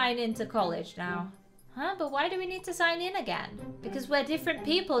must sign into college now. Huh? But why do we need to sign in again? Because we're different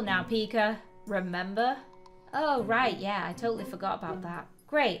people now, Pika. Remember? Oh, right. Yeah, I totally forgot about that.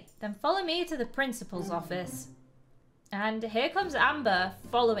 Great. Then follow me to the principal's office. And here comes Amber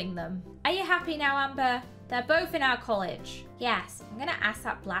following them. Are you happy now, Amber? They're both in our college. Yes, I'm gonna ask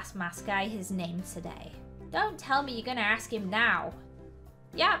that blast mask guy his name today. Don't tell me you're gonna ask him now.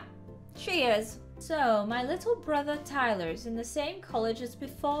 Yep, she is. So, my little brother Tyler's in the same college as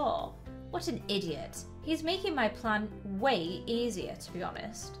before. What an idiot. He's making my plan way easier, to be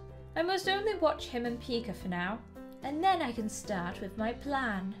honest. I must only watch him and Pika for now, and then I can start with my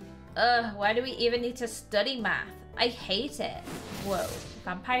plan. Why do we even need to study math? I hate it. Whoa, the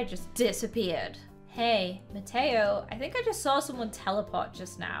vampire just disappeared. Hey, Mateo, I think I just saw someone teleport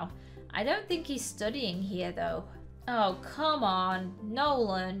just now. I don't think he's studying here though. Oh, come on,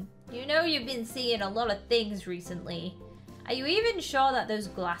 Nolan. You know you've been seeing a lot of things recently. Are you even sure that those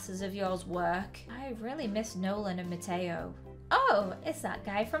glasses of yours work? I really miss Nolan and Mateo. Oh, it's that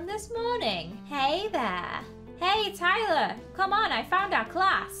guy from this morning. Hey there. Hey, Tyler. Come on, I found our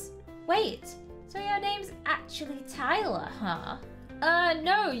class. Wait, so your name's actually Tyler, huh?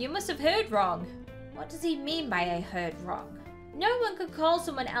 No, you must have heard wrong. What does he mean by I heard wrong? No one could call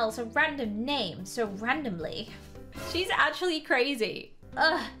someone else a random name so randomly. She's actually crazy.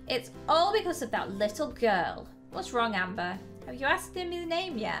 It's all because of that little girl. What's wrong, Amber? Have you asked him his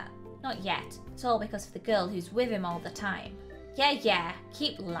name yet? Not yet. It's all because of the girl who's with him all the time. Yeah,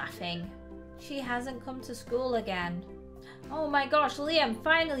 keep laughing. She hasn't come to school again. Oh my gosh, Liam,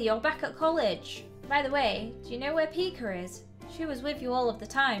 finally you're back at college. By the way, do you know where Pika is? She was with you all of the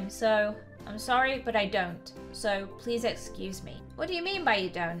time, so... I'm sorry, but I don't. So please excuse me. What do you mean by you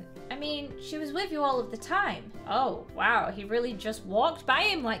don't? I mean, she was with you all of the time. Oh, wow, he really just walked by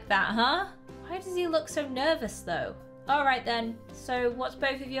him like that, huh? Why does he look so nervous though? Alright then, so what's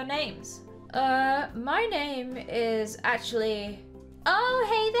both of your names? My name is actually... Oh,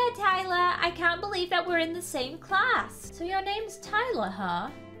 hey there, Tyler. I can't believe that we're in the same class. So your name's Tyler, huh?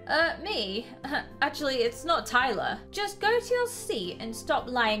 Me? Actually, it's not Tyler. Just go to your seat and stop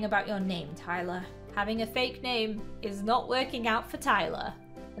lying about your name, Tyler. Having a fake name is not working out for Tyler.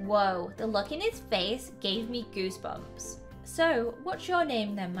 Whoa, the look in his face gave me goosebumps. So, what's your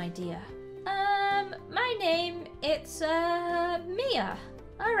name then, my dear? My name, it's, Mia.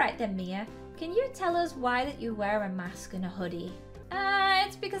 Alright then, Mia. Can you tell us why that you wear a mask and a hoodie?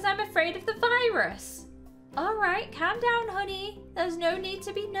 It's because I'm afraid of the virus. Alright, calm down, honey. There's no need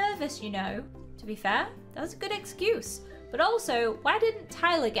to be nervous, you know. To be fair, that was a good excuse. But also, why didn't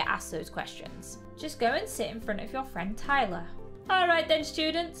Tyler get asked those questions? Just go and sit in front of your friend Tyler. Alright then,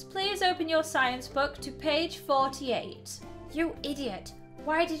 students, please open your science book to page 48. You idiot.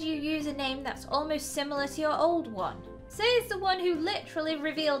 Why did you use a name that's almost similar to your old one? Says the one who literally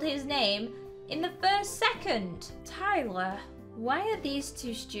revealed his name in the first second. Tyler, why are these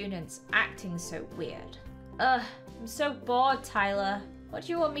two students acting so weird? Ugh, I'm so bored, Tyler. What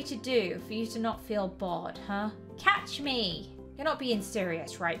do you want me to do for you to not feel bored, huh? Catch me! You're not being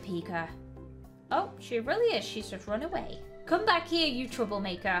serious, right, Pika? Oh, she really is. She's just run away. Come back here, you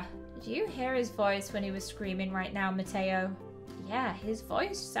troublemaker. Did you hear his voice when he was screaming right now, Mateo? Yeah, his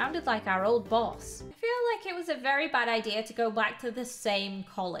voice sounded like our old boss. I feel like it was a very bad idea to go back to the same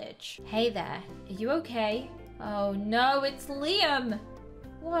college. Hey there, are you okay? Oh no, it's Liam!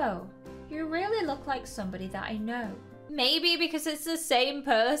 Whoa, you really look like somebody that I know. Maybe because it's the same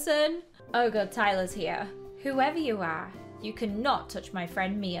person? Oh god, Tyler's here. Whoever you are, you cannot touch my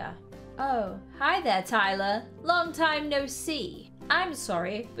friend Mia. Oh, hi there, Tyler. Long time no see. I'm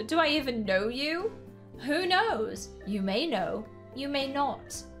sorry, but do I even know you? Who knows? You may know, you may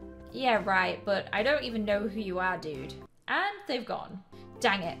not. Yeah, right, but I don't even know who you are, dude. And they've gone.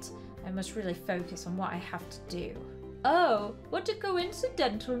 Dang it. I must really focus on what I have to do. Oh, what a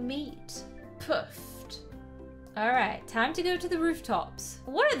coincidental meet. Puffed. Alright, time to go to the rooftops.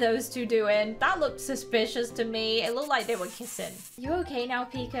 What are those two doing? That looked suspicious to me. It looked like they were kissing. You okay now,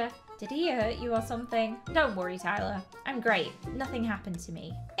 Pika? Did he hurt you or something? Don't worry, Tyler. I'm great. Nothing happened to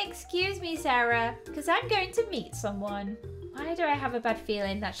me. Excuse me, Sarah, because I'm going to meet someone. Why do I have a bad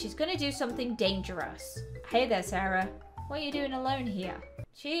feeling that she's going to do something dangerous? Hey there, Sarah. What are you doing alone here?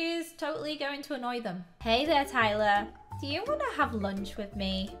 She's totally going to annoy them. Hey there, Tyler. Do you want to have lunch with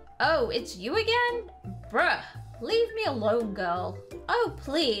me? Oh, it's you again? Bruh. Leave me alone, girl. Oh,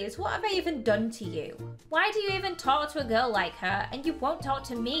 please, what have I even done to you? Why do you even talk to a girl like her and you won't talk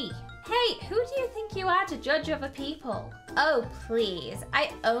to me? Hey, who do you think you are to judge other people? Oh, please,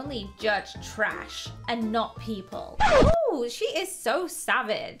 I only judge trash and not people. Oh, she is so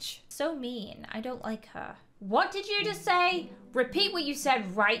savage. So mean, I don't like her. What did you just say? Repeat what you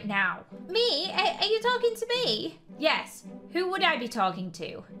said right now. Me? Are you talking to me? Yes, who would I be talking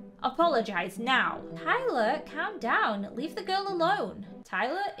to? Apologize now. Tyler, calm down. Leave the girl alone.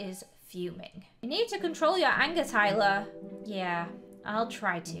 Tyler is fuming. You need to control your anger, Tyler. Yeah, I'll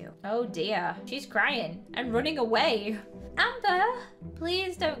try to. Oh dear, she's crying and running away. Amber,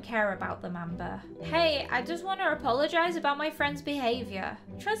 please don't care about them, Amber. Hey, I just want to apologize about my friend's behavior.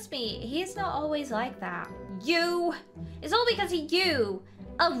 Trust me, he's not always like that. You! It's all because of you!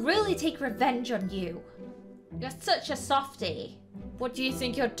 I'll really take revenge on you. You're such a softie. What do you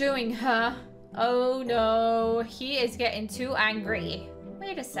think you're doing, huh? Oh no, he is getting too angry.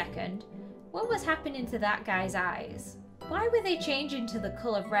 Wait a second. What was happening to that guy's eyes? Why were they changing to the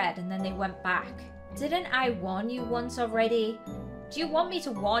color red and then they went back? Didn't I warn you once already? Do you want me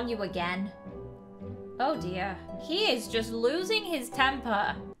to warn you again? Oh dear. He is just losing his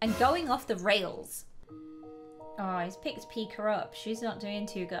temper and going off the rails. Oh, he's picked Pika up. She's not doing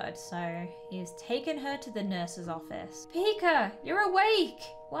too good, so he's taken her to the nurse's office. Pika, you're awake!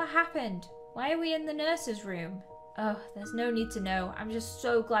 What happened? Why are we in the nurse's room? Oh, there's no need to know. I'm just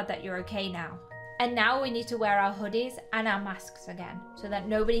so glad that you're okay now. And now we need to wear our hoodies and our masks again, so that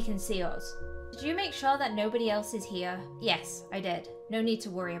nobody can see us. Did you make sure that nobody else is here? Yes, I did. No need to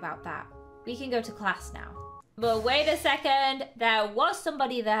worry about that. We can go to class now. But wait a second, there was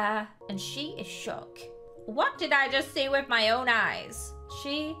somebody there, and she is shook. What did I just see with my own eyes?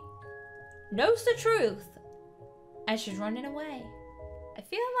 She knows the truth, and she's running away. I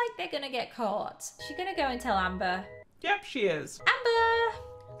feel like they're gonna get caught. She's gonna go and tell Amber. Yep, she is. Amber!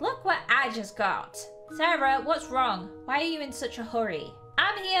 Look what I just got. Sarah, what's wrong? Why are you in such a hurry?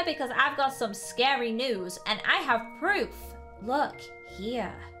 I'm here because I've got some scary news, and I have proof. Look,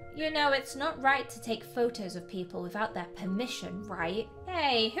 here. You know, it's not right to take photos of people without their permission, right?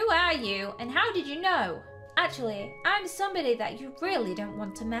 Hey, who are you, and how did you know? Actually, I'm somebody that you really don't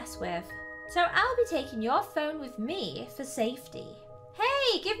want to mess with. So I'll be taking your phone with me for safety.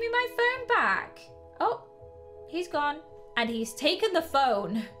 Hey, give me my phone back. Oh, he's gone. And he's taken the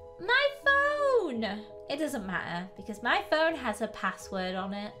phone. My phone! It doesn't matter, because my phone has a password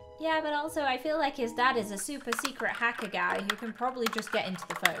on it. Yeah, but also I feel like his dad is a super secret hacker guy who can probably just get into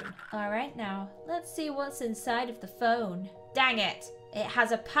the phone. Alright now, let's see what's inside of the phone. Dang it! It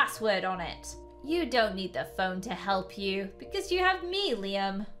has a password on it. You don't need the phone to help you, because you have me,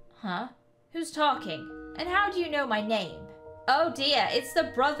 Liam. Huh? Who's talking? And how do you know my name? Oh dear, it's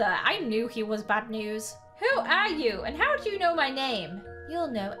the brother. I knew he was bad news. Who are you, and how do you know my name?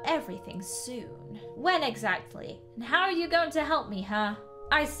 You'll know everything soon. When exactly? And how are you going to help me, huh?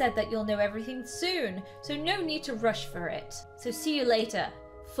 I said that you'll know everything soon, so no need to rush for it. So see you later.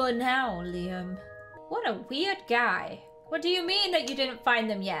 For now, Liam. What a weird guy. What do you mean that you didn't find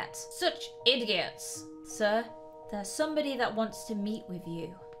them yet? Such idiots. Sir, there's somebody that wants to meet with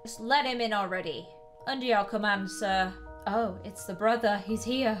you. Just let him in already. Under your command, sir. Oh, it's the brother. He's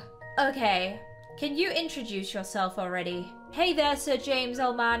here. Okay. Can you introduce yourself already? Hey there, Sir James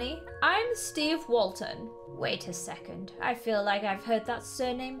Almani. I'm Steve Walton. Wait a second. I feel like I've heard that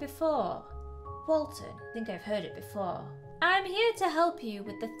surname before. Walton. I think I've heard it before. I'm here to help you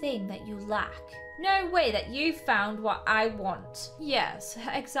with the thing that you lack. No way that you found what I want. Yes,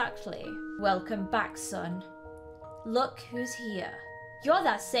 exactly. Welcome back, son. Look who's here. You're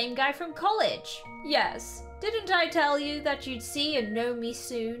that same guy from college. Yes. Didn't I tell you that you'd see and know me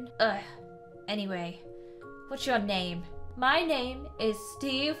soon? Ugh. Anyway, what's your name? My name is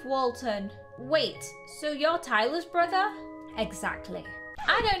Steve Walton. Wait, so you're Tyler's brother? Exactly.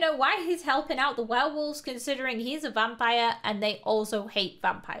 I don't know why he's helping out the werewolves considering he's a vampire and they also hate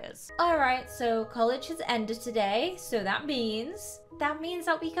vampires. Alright, so college has ended today, so that means that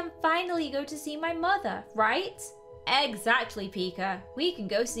we can finally go to see my mother, right? Exactly, Pika. We can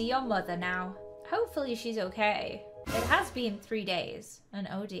go see your mother now. Hopefully she's okay. It has been 3 days, and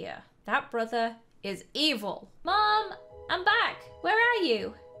oh dear, that brother is evil. Mom, I'm back. Where are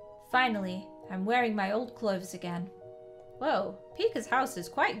you? Finally, I'm wearing my old clothes again. Whoa, Pika's house is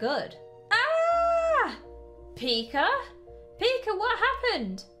quite good. Ah! Pika? Pika, what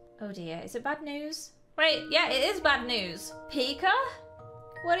happened? Oh dear, is it bad news? Wait, yeah, it is bad news. Pika?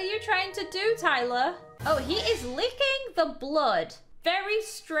 What are you trying to do, Tyler? Oh, he is licking the blood. Very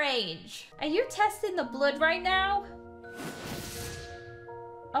strange. Are you testing the blood right now?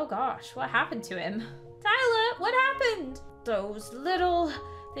 Oh gosh, what happened to him? Tyler, what happened? Those little...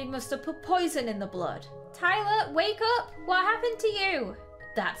 They must have put poison in the blood. Tyler, wake up! What happened to you?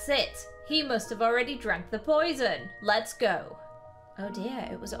 That's it. He must have already drank the poison. Let's go. Oh dear,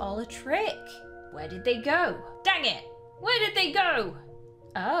 it was all a trick. Where did they go? Dang it! Where did they go?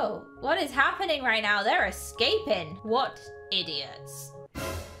 Oh, what is happening right now? They're escaping. What idiots.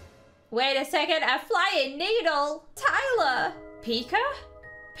 Wait a second, a flying needle! Tyler! Pika?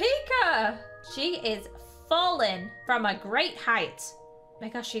 Pika! She is fallen from a great height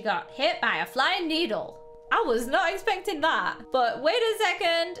because she got hit by a flying needle. I was not expecting that. But wait a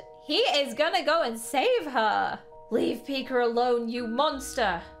second, he is gonna go and save her. Leave Pika alone, you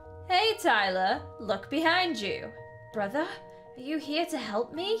monster. Hey, Tyler, look behind you. Brother, are you here to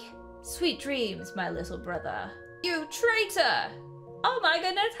help me? Sweet dreams, my little brother. You traitor! Oh my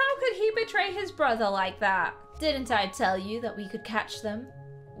goodness, how could he betray his brother like that? Didn't I tell you that we could catch them?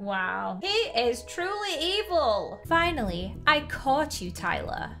 Wow. He is truly evil. Finally, I caught you,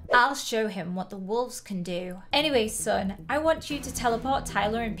 Tyler. I'll show him what the wolves can do. Anyway, son, I want you to teleport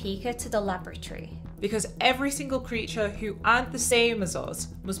Tyler and Pika to the laboratory. Because every single creature who aren't the same as us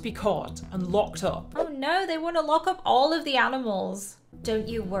must be caught and locked up. Oh no, they want to lock up all of the animals. Don't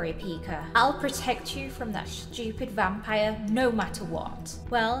you worry, Pika. I'll protect you from that stupid vampire no matter what.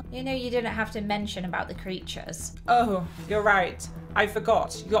 Well, you know you didn't have to mention about the creatures. Oh, you're right. I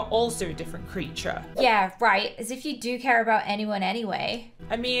forgot. You're also a different creature. Yeah, right. As if you do care about anyone anyway.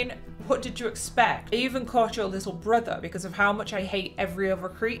 I mean, what did you expect? I even caught your little brother because of how much I hate every other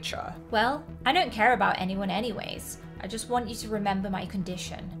creature. Well, I don't care about anyone anyways. I just want you to remember my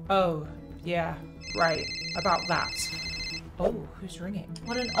condition. Oh, yeah, right. About that. Oh, who's ringing?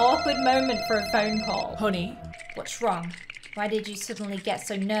 What an awkward moment for a phone call. Honey? What's wrong? Why did you suddenly get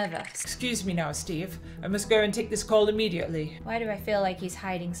so nervous? Excuse me now, Steve. I must go and take this call immediately. Why do I feel like he's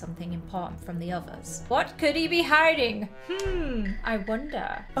hiding something important from the others? What could he be hiding? I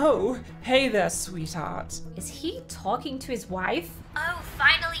wonder. Oh, hey there, sweetheart. Is he talking to his wife? Oh,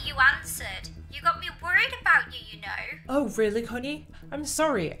 finally you answered. You got me worried about you, you know. Oh, really, honey? I'm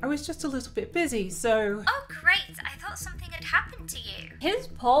sorry. I was just a little bit busy, so... Oh, great. I thought something had happened to you. His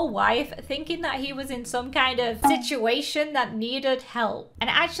poor wife thinking that he was in some kind of situation that needed help. And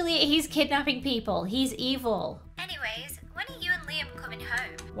actually, he's kidnapping people. He's evil. Anyways, when are you and Liam coming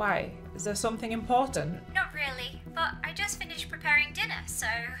home? Why? Is there something important? Not really, but I just finished preparing dinner, so...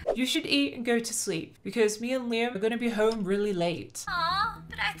 You should eat and go to sleep, because me and Liam are going to be home really late. Aw,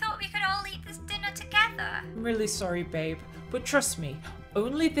 but I thought we could all eat this dinner together. I'm really sorry, babe, but trust me,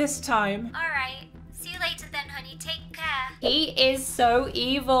 only this time. Alright, see you later then, honey. Take care. He is so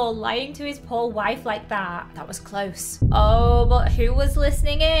evil, lying to his poor wife like that. That was close. Oh, but who was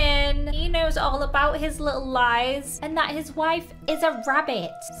listening in? He knows all about his little lies and that his wife is a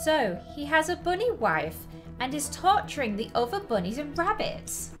rabbit. So he has a bunny wife and is torturing the other bunnies and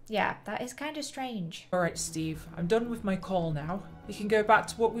rabbits. Yeah, that is kind of strange. All right, Steve, I'm done with my call now. We can go back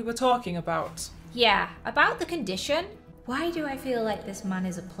to what we were talking about. Yeah, about the condition. Why do I feel like this man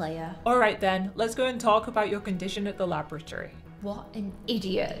is a player? Alright then, let's go and talk about your condition at the laboratory. What an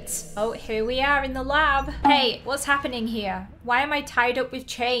idiot. Oh, here we are in the lab. Hey, what's happening here? Why am I tied up with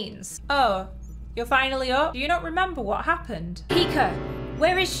chains? Oh, you're finally up? Do you not remember what happened? Pika,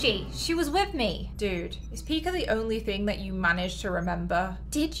 where is she? She was with me. Dude, is Pika the only thing that you managed to remember?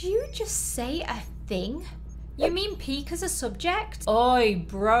 Did you just say a thing? You mean Pika's a subject? Oi,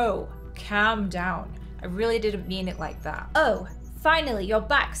 bro, calm down. I really didn't mean it like that. Oh, finally, you're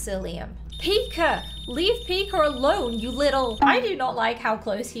back, Sir Liam. Pika! Leave Pika alone, you little... I do not like how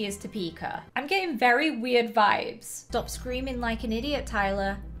close he is to Pika. I'm getting very weird vibes. Stop screaming like an idiot,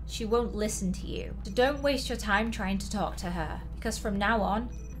 Tyler. She won't listen to you. So don't waste your time trying to talk to her. Because from now on,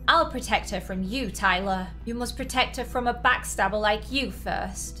 I'll protect her from you, Tyler. You must protect her from a backstabber like you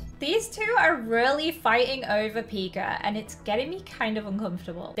first. These two are really fighting over Pika, and it's getting me kind of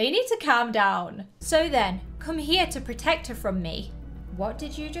uncomfortable. They need to calm down. So then, come here to protect her from me. What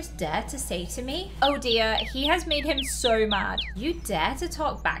did you just dare to say to me? Oh dear, he has made him so mad. You dare to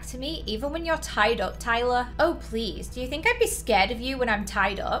talk back to me even when you're tied up, Tyler? Oh please, do you think I'd be scared of you when I'm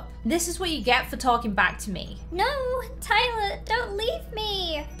tied up? This is what you get for talking back to me. No, Tyler, don't leave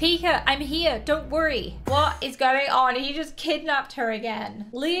me. Pika, I'm here, don't worry. What is going on? He just kidnapped her again.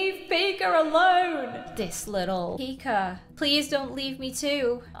 Leave Pika alone. This little Pika. Please don't leave me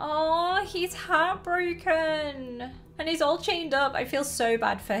too. Oh, he's heartbroken. And he's all chained up. I feel so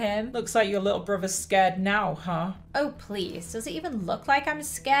bad for him. Looks like your little brother's scared now, huh? Oh, please. Does it even look like I'm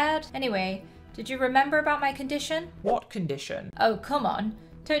scared? Anyway, did you remember about my condition? What condition? Oh, come on.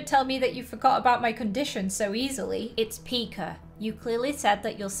 Don't tell me that you forgot about my condition so easily. It's Pika. You clearly said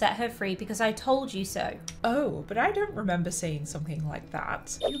that you'll set her free because I told you so. Oh, but I don't remember saying something like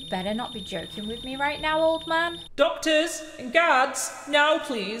that. You better not be joking with me right now, old man. Doctors and guards, now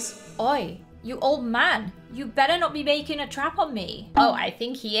please. Oi. You old man, you better not be making a trap on me. Oh, I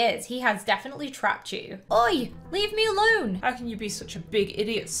think he is. He has definitely trapped you. Oi, leave me alone. How can you be such a big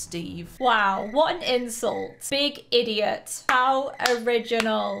idiot, Steve? Wow, what an insult. Big idiot. How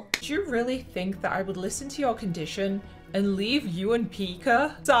original. Did you really think that I would listen to your condition and leave you and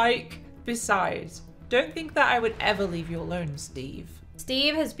Pika? Psych. Besides, don't think that I would ever leave you alone, Steve.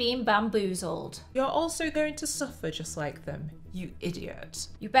 Steve has been bamboozled. You're also going to suffer just like them, you idiot.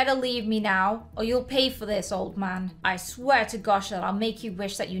 You better leave me now, or you'll pay for this, old man. I swear to gosh that I'll make you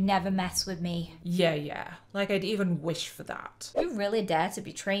wish that you never mess with me. Yeah, like I'd even wish for that. You really dare to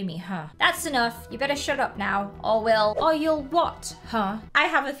betray me, huh? That's enough. You better shut up now, or you'll what, huh? I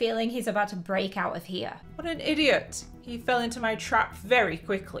have a feeling he's about to break out of here. What an idiot. He fell into my trap very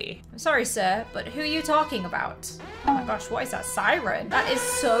quickly. I'm sorry, sir, but who are you talking about? Oh my gosh, what is that siren? That is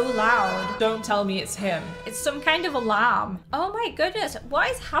so loud. Don't tell me it's him. It's some kind of alarm. Oh my goodness, what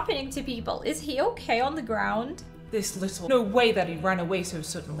is happening to people? Is he okay on the ground? This little... No way that he ran away so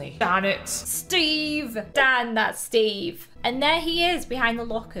suddenly. Damn it. Steve! Dan, that's Steve. And there he is behind the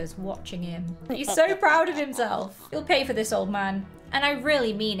lockers watching him. He's so proud of himself. You'll pay for this, old man. And I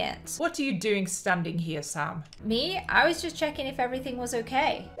really mean it. What are you doing standing here, Sam? Me? I was just checking if everything was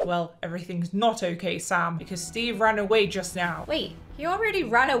okay. Well, everything's not okay, Sam, because Steve ran away just now. Wait, he already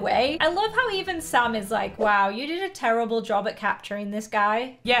ran away? I love how even Sam is like, wow, you did a terrible job at capturing this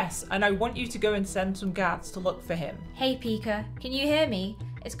guy. Yes, and I want you to go and send some guards to look for him. Hey, Pika, can you hear me?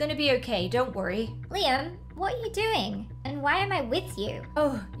 It's gonna be okay, don't worry. Liam, what are you doing? And why am I with you?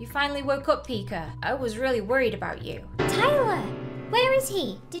 Oh, you finally woke up, Pika. I was really worried about you. Tyler! Where is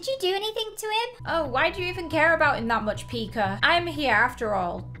he? Did you do anything to him? Oh, why do you even care about him that much, Pika? I'm here after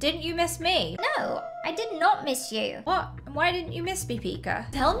all. Didn't you miss me? No, I did not miss you. What? And why didn't you miss me, Pika?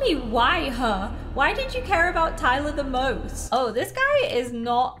 Tell me why, huh? Why did you care about Tyler the most? Oh, this guy is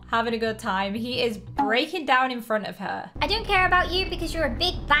not having a good time. He is breaking down in front of her. I don't care about you because you're a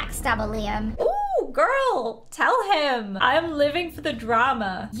big backstabber, Liam. Ooh, girl, tell him. I am living for the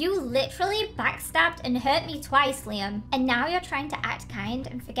drama. You literally backstabbed and hurt me twice, Liam. And now you're trying to act kind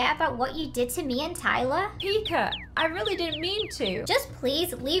and forget about what you did to me and Tyler? Pika, I really didn't mean to. Just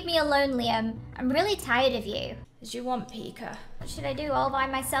please leave me alone, Liam. I'm really tired of you. As you want, Pika. What should I do all by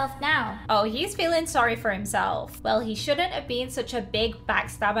myself now? Oh, he's feeling sorry for himself. Well, he shouldn't have been such a big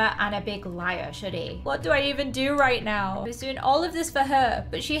backstabber and a big liar, should he? What do I even do right now? I was doing all of this for her,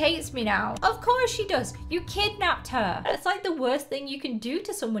 but she hates me now. Of course she does. You kidnapped her. That's like the worst thing you can do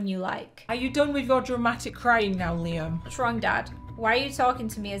to someone you like. Are you done with your dramatic crying now, Liam? What's wrong, Dad? Why are you talking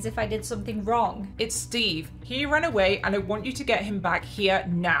to me as if I did something wrong? It's Steve. He ran away and I want you to get him back here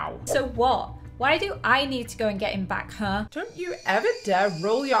now. So what? Why do I need to go and get him back, huh? Don't you ever dare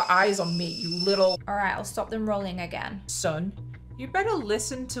roll your eyes on me, you little... Alright, I'll stop them rolling again. Son, you better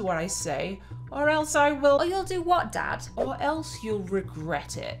listen to what I say, or else I will... Or you'll do what, Dad? Or else you'll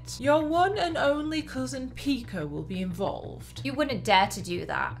regret it. Your one and only cousin Pika will be involved. You wouldn't dare to do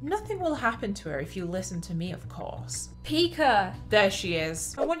that. Nothing will happen to her if you listen to me, of course. Pika! There she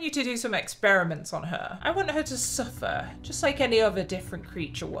is. I want you to do some experiments on her. I want her to suffer, just like any other different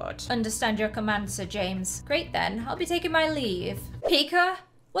creature would. Understand your command, Sir James. Great then, I'll be taking my leave. Pika?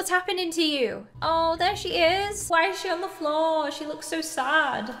 What's happening to you? Oh, there she is. Why is she on the floor? She looks so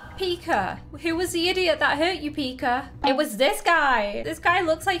sad. Pika, who was the idiot that hurt you, Pika? It was this guy. This guy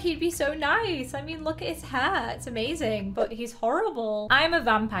looks like he'd be so nice. I mean, look at his hair. It's amazing, but he's horrible. I'm a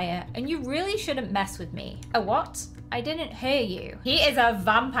vampire, and you really shouldn't mess with me. A what? I didn't hear you. He is a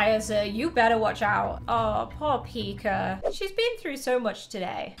vampire, sir. You better watch out. Oh, poor Pika. She's been through so much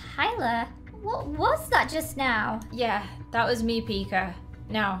today. Tyler, what was that just now? Yeah, that was me, Pika.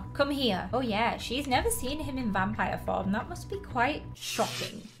 Now, come here. Oh yeah, she's never seen him in vampire form. That must be quite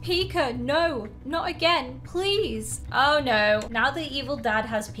shocking. Pika, no, not again, please. Oh no, now the evil dad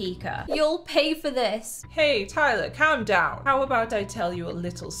has Pika. You'll pay for this. Hey, Tyler, calm down. How about I tell you a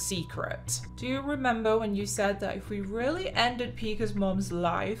little secret? Do you remember when you said that if we really ended Pika's mom's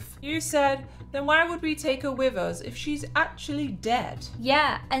life, you said, then why would we take her with us if she's actually dead?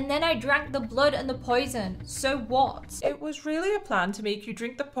 Yeah, and then I drank the blood and the poison. So what? It was really a plan to make you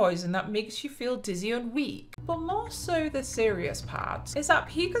drink the poison that makes you feel dizzy and weak. But more so, the serious part is that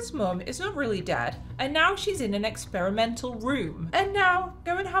Pika's mum is not really dead, and now she's in an experimental room. And now,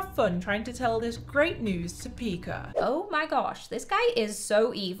 go and have fun trying to tell this great news to Pika. Oh my gosh, this guy is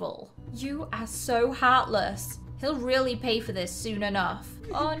so evil. You are so heartless. He'll really pay for this soon enough.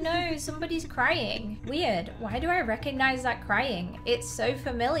 Oh no, somebody's crying. Weird, why do I recognize that crying? It's so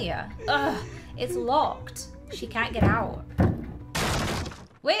familiar. Ugh, it's locked. She can't get out.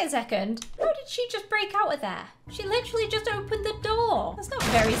 Wait a second. How did she just break out of there? She literally just opened the door. That's not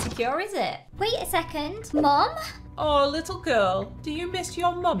very secure, is it? Wait a second. Mom? Oh, little girl, do you miss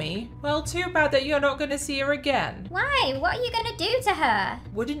your mummy? Well, too bad that you're not going to see her again. Why? What are you gonna do to her?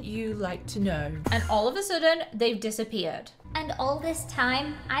 Wouldn't you like to know? And all of a sudden, they've disappeared. And all this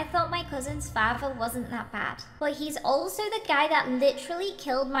time, I thought my cousin's father wasn't that bad. But he's also the guy that literally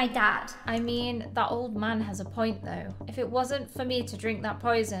killed my dad. I mean, that old man has a point though. If it wasn't for me to drink that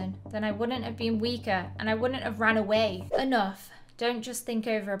poison, then I wouldn't have been weaker and I wouldn't have ran away. Enough. Don't just think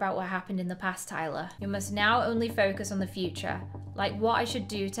over about what happened in the past, Tyler. You must now only focus on the future. Like what I should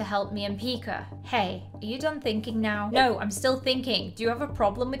do to help me and Pika. Hey, are you done thinking now? No, I'm still thinking. Do you have a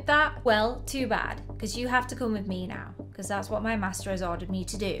problem with that? Well, too bad, because you have to come with me now, because that's what my master has ordered me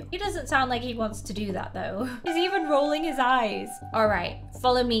to do. He doesn't sound like he wants to do that though. He's even rolling his eyes. All right,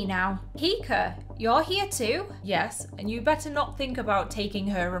 follow me now. Pika, you're here too? Yes, and you better not think about taking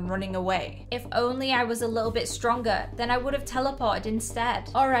her and running away. If only I was a little bit stronger, then I would have teleported instead.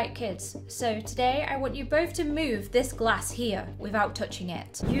 All right, kids. So today I want you both to move this glass here without touching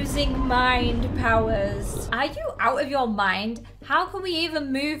it. Using mind powers. Are you out of your mind? How can we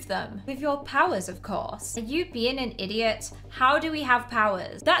even move them? With your powers, of course. Are you being an idiot? How do we have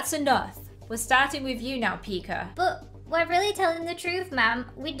powers? That's enough. We're starting with you now, Pika. But we're really telling the truth, ma'am.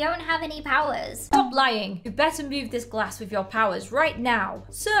 We don't have any powers. Stop lying. You better move this glass with your powers right now.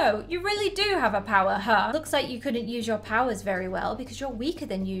 So, you really do have a power, huh? Looks like you couldn't use your powers very well because you're weaker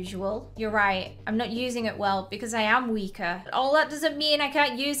than usual. You're right. I'm not using it well because I am weaker. But all that doesn't mean I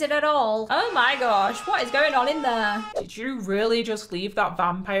can't use it at all. Oh my gosh, what is going on in there? Did you really just leave that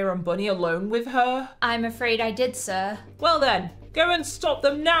vampire and bunny alone with her? I'm afraid I did, sir. Well then, go and stop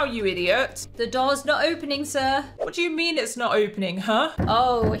them now, you idiot! The door's not opening, sir. What do you mean it's not opening, huh?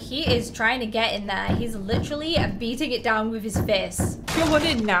 Oh, he is trying to get in there. He's literally beating it down with his fists. Go on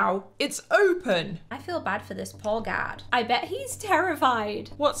in now. It's open. I feel bad for this poor guard. I bet he's terrified.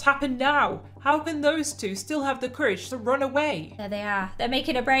 What's happened now? How can those two still have the courage to run away? There they are. They're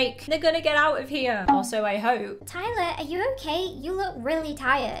making a break. They're gonna get out of here. Also, I hope. Tyler, are you okay? You look really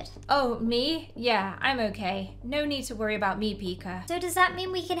tired. Oh, me? Yeah, I'm okay. No need to worry about me, Pika. So does that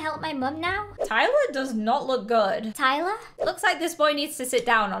mean we can help my mum now? Tyler does not look good. Tyler? Looks like this boy needs to sit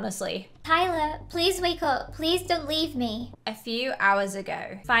down, honestly. Tyler, please wake up. Please don't leave me. A few hours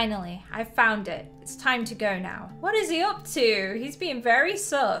ago. Finally, I've found it. It's time to go now. What is he up to? He's being very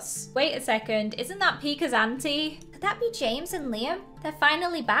sus. Wait a second, isn't that Pika's auntie? Could that be James and Liam? They're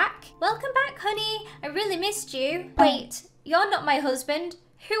finally back. Welcome back, honey. I really missed you. Wait, you're not my husband.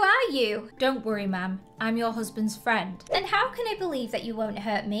 Who are you? Don't worry, ma'am. I'm your husband's friend. And how can I believe that you won't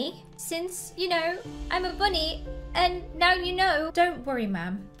hurt me? Since, you know, I'm a bunny, and now you know. Don't worry,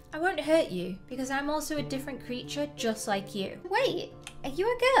 ma'am. I won't hurt you because I'm also a different creature just like you. Wait, are you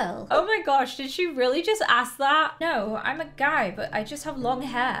a girl? Oh my gosh, did she really just ask that? No, I'm a guy, but I just have long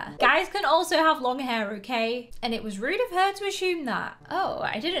hair. Guys can also have long hair, okay? And it was rude of her to assume that. Oh,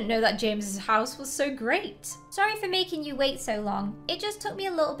 I didn't know that James's house was so great. Sorry for making you wait so long. It just took me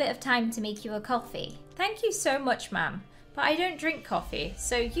a little bit of time to make you a coffee. Thank you so much, ma'am. But I don't drink coffee,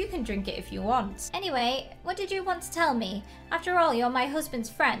 so you can drink it if you want. Anyway, what did you want to tell me? After all, you're my husband's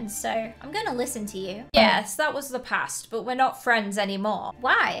friend, so I'm gonna listen to you. Yes, that was the past, but we're not friends anymore.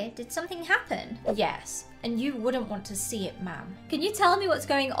 Why? Did something happen? Yes, and you wouldn't want to see it, ma'am. Can you tell me what's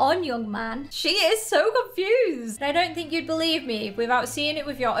going on, young man? She is so confused. I don't think you'd believe me without seeing it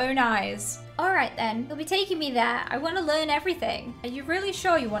with your own eyes. Alright then, you'll be taking me there. I want to learn everything. Are you really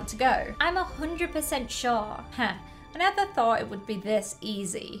sure you want to go? I'm 100% sure. Huh. I never thought it would be this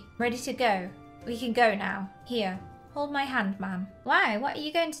easy. Ready to go? We can go now. Here, hold my hand, ma'am. Why? What are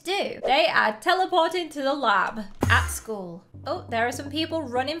you going to do? They are teleporting to the lab at school. Oh, there are some people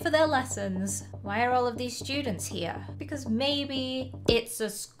running for their lessons. Why are all of these students here? Because maybe it's a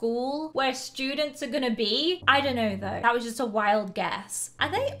school where students are gonna be? I don't know though. That was just a wild guess. Are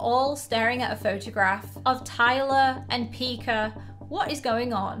they all staring at a photograph of Tyler and Pika? What is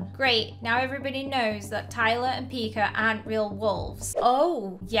going on? Great, now everybody knows that Tyler and Pika aren't real wolves.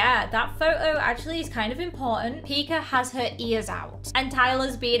 Oh, yeah, that photo actually is kind of important. Pika has her ears out, and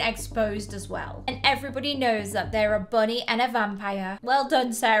Tyler's being exposed as well. And everybody knows that they're a bunny and a vampire. Well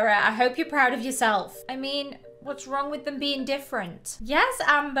done, Sarah. I hope you're proud of yourself. I mean, what's wrong with them being different? Yes,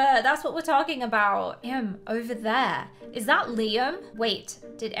 Amber, that's what we're talking about. Him, over there. Is that Liam? Wait,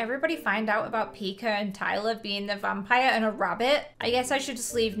 did everybody find out about Pika and Tyler being the vampire and a rabbit? I guess I should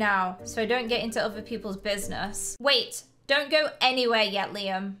just leave now, so I don't get into other people's business. Wait, don't go anywhere yet,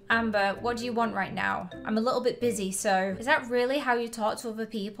 Liam. Amber, what do you want right now? I'm a little bit busy, so... Is that really how you talk to other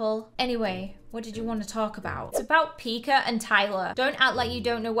people? Anyway, what did you want to talk about? It's about Pika and Tyler. Don't act like you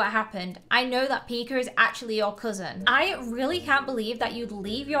don't know what happened. I know that Pika is actually your cousin. I really can't believe that you'd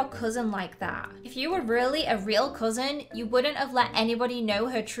leave your cousin like that. If you were really a real cousin, you wouldn't have let anybody know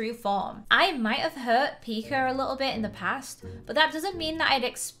her true form. I might have hurt Pika a little bit in the past, but that doesn't mean that I'd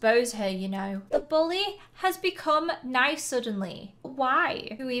expose her, you know. The bully has become nice suddenly.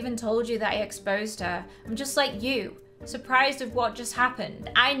 Why? Who even told you that I exposed her? I'm just like you. Surprised of what just happened.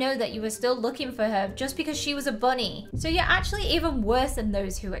 I know that you were still looking for her just because she was a bunny. So you're actually even worse than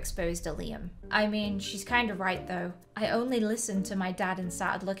those who exposed her, Liam. I mean, she's kind of right though. I only listened to my dad and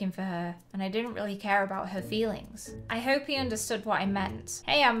started looking for her, and I didn't really care about her feelings. I hope he understood what I meant.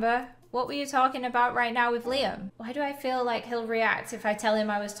 Hey Amber, what were you talking about right now with Liam? Why do I feel like he'll react if I tell him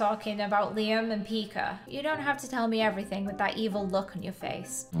I was talking about Liam and Pika? You don't have to tell me everything with that evil look on your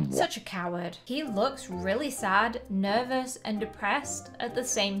face. Such a coward. He looks really sad, nervous, and depressed at the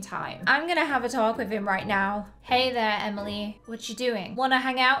same time. I'm gonna have a talk with him right now. Hey there, Emily. What you doing? Wanna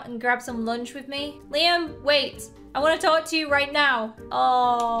hang out and grab some lunch with me? Liam, wait. I want to talk to you right now.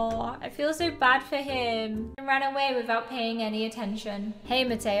 Oh, I feel so bad for him. He ran away without paying any attention. Hey,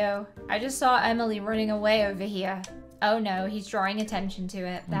 Mateo. I just saw Emily running away over here. Oh no, he's drawing attention to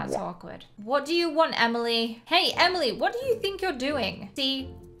it. That's awkward. What do you want, Emily? Hey, Emily, what do you think you're doing?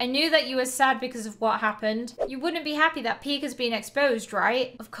 See, I knew that you were sad because of what happened. You wouldn't be happy that Pika's been exposed,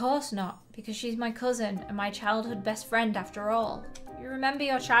 right? Of course not, because she's my cousin and my childhood best friend after all. You remember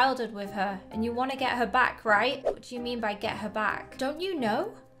your childhood with her, and you want to get her back, right? What do you mean by get her back? Don't you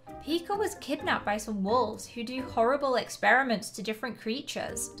know? Pika was kidnapped by some wolves who do horrible experiments to different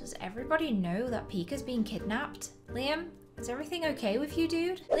creatures. Does everybody know that Pika's been kidnapped? Liam, is everything okay with you,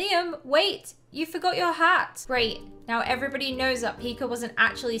 dude? Liam, wait! You forgot your hat! Great. Now everybody knows that Pika wasn't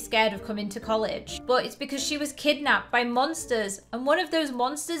actually scared of coming to college, but it's because she was kidnapped by monsters, and one of those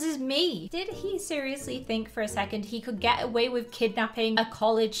monsters is me. Did he seriously think for a second he could get away with kidnapping a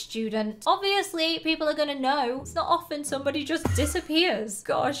college student? Obviously, people are gonna know. It's not often somebody just disappears.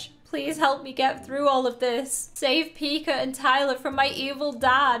 Gosh. Please help me get through all of this. Save Pika and Tyler from my evil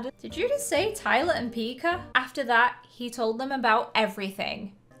dad. Did you just say Tyler and Pika? After that, he told them about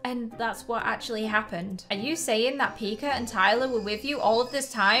everything. And that's what actually happened. Are you saying that Pika and Tyler were with you all of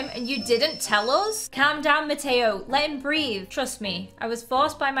this time and you didn't tell us? Calm down, Mateo. Let him breathe. Trust me, I was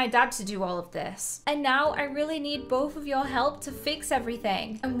forced by my dad to do all of this. And now I really need both of your help to fix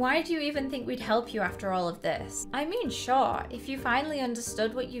everything. And why do you even think we'd help you after all of this? I mean, sure, if you finally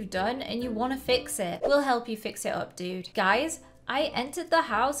understood what you've done and you want to fix it, we'll help you fix it up, dude. Guys, I entered the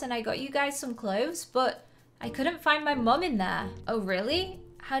house and I got you guys some clothes, but I couldn't find my mum in there. Oh, really?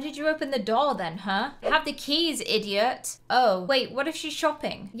 How did you open the door then, huh? Have the keys, idiot. Oh, wait, what if she's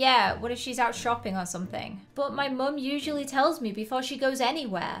shopping? Yeah, what if she's out shopping or something? But my mum usually tells me before she goes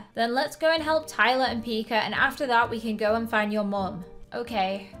anywhere. Then let's go and help Tyler and Pika, and after that we can go and find your mum.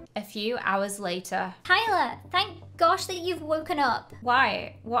 Okay, a few hours later. Tyler, thank gosh that you've woken up.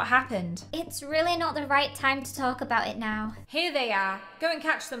 Why? What happened? It's really not the right time to talk about it now. Here they are. Go and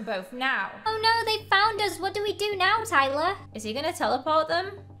catch them both now. Oh no, they found us. What do we do now, Tyler? Is he gonna teleport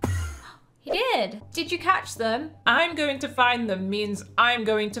them? He did. Did you catch them? I'm going to find them means I'm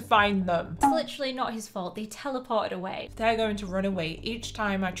going to find them. It's literally not his fault. They teleported away. They're going to run away each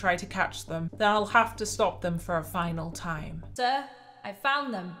time I try to catch them. Then I'll have to stop them for a final time. Sir, I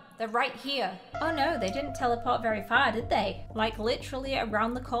found them. They're right here. Oh no, they didn't teleport very far, did they? Like literally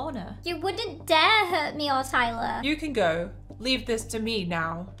around the corner. You wouldn't dare hurt me or Tyler. You can go. Leave this to me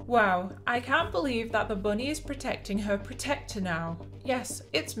now. Wow, I can't believe that the bunny is protecting her protector now. Yes,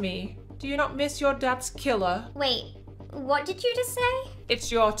 it's me. Do you not miss your dad's killer? Wait, what did you just say?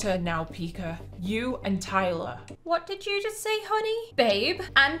 It's your turn now, Pika. You and Tyler. What did you just say, honey? Babe?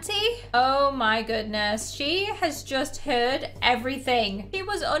 Auntie? Oh my goodness. She has just heard everything. She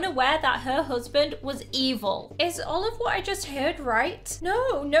was unaware that her husband was evil. Is all of what I just heard right?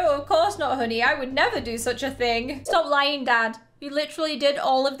 No, of course not, honey. I would never do such a thing. Stop lying, Dad. You literally did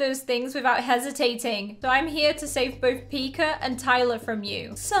all of those things without hesitating. So I'm here to save both Pika and Tyler from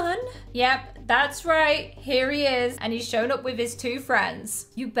you. Son? Yep, that's right. Here he is. And he's shown up with his two friends.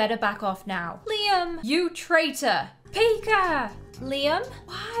 You better back off now. Liam! You traitor! Pika! Liam?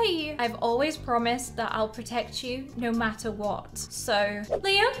 Why? I've always promised that I'll protect you no matter what. So,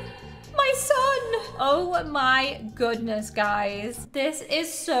 Liam? My son! Oh my goodness, guys. This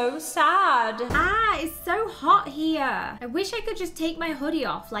is so sad. Ah, it's so hot here. I wish I could just take my hoodie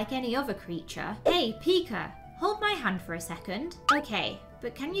off like any other creature. Hey, Pika, hold my hand for a second. Okay,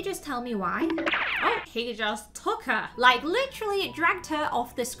 but can you just tell me why? Oh, he just took her. Like literally it dragged her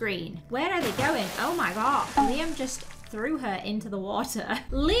off the screen. Where are they going? Oh my god. Liam just threw her into the water.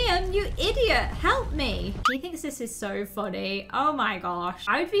 Liam, you idiot, help me. He thinks this is so funny. Oh my gosh.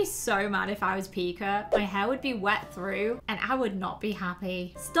 I would be so mad if I was Pika. My hair would be wet through and I would not be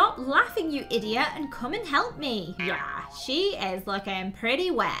happy. Stop laughing, you idiot, and come and help me. Yeah, she is looking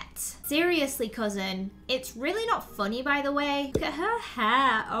pretty wet. Seriously, cousin, it's really not funny, by the way. Look at her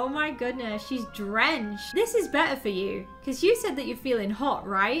hair. Oh my goodness, she's drenched. This is better for you, because you said that you're feeling hot,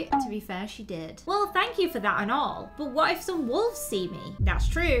 right? To be fair, she did. Well, thank you for that and all, but what if some wolves see me? That's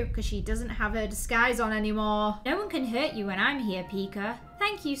true, because she doesn't have her disguise on anymore. No one can hurt you when I'm here, Pika.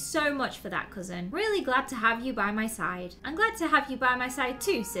 Thank you so much for that, cousin. Really glad to have you by my side. I'm glad to have you by my side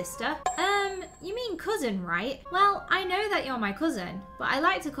too, sister. You mean cousin, right? Well, I know that you're my cousin, but I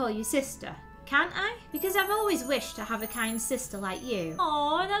like to call you sister. Can't I? Because I've always wished to have a kind sister like you.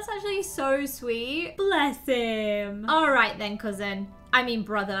 Aw, that's actually so sweet. Bless him. All right then, cousin. I mean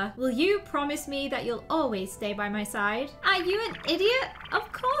brother. Will you promise me that you'll always stay by my side? Are you an idiot? Of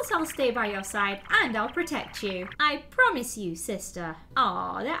course I'll stay by your side and I'll protect you. I promise you, sister.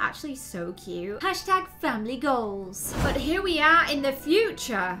 Aw, they're actually so cute. Hashtag family goals. But here we are in the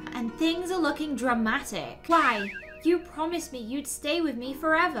future and things are looking dramatic. Why? You promised me you'd stay with me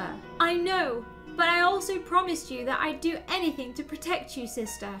forever. I know, but I also promised you that I'd do anything to protect you,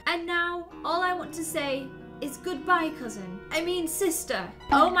 sister. And now, all I want to say is goodbye, cousin. I mean, sister.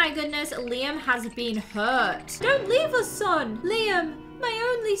 Oh my goodness, Liam has been hurt. Don't leave us, son. Liam,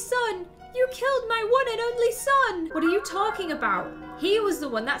 my only son. You killed my one and only son. What are you talking about? He was the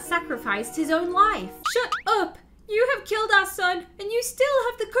one that sacrificed his own life. Shut up. You have killed our son, and you still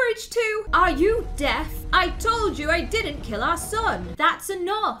have the courage to... Are you deaf? I told you I didn't kill our son. That's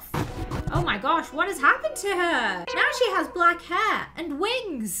enough. Oh my gosh, what has happened to her? Now she has black hair and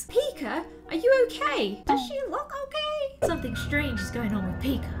wings. Pika, are you okay? Does she look okay? Something strange is going on with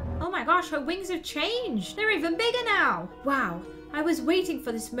Pika. Oh my gosh, her wings have changed. They're even bigger now. Wow. I was waiting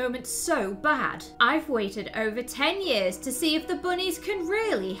for this moment so bad. I've waited over 10 years to see if the bunnies can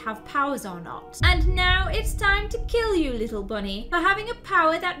really have powers or not. And now it's time to kill you, little bunny, for having a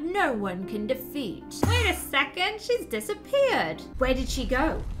power that no one can defeat. Wait a second, she's disappeared. Where did she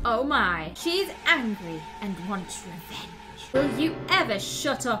go? Oh my, she's angry and wants revenge. Will you ever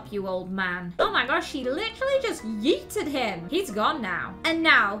shut up, you old man? Oh my gosh, she literally just yeeted him. He's gone now. And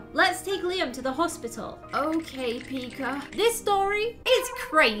now, let's take Liam to the hospital. Okay, Pika. This story is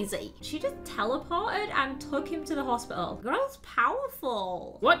crazy. She just teleported and took him to the hospital. Girl's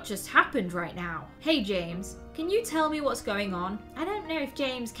powerful. What just happened right now? Hey, James. Can you tell me what's going on? I don't know if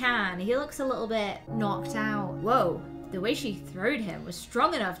James can. He looks a little bit knocked out. Whoa. The way she throwed him was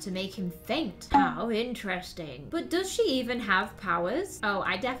strong enough to make him faint. How interesting. But does she even have powers? Oh,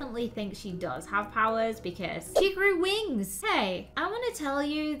 I definitely think she does have powers because she grew wings. Hey, I want to tell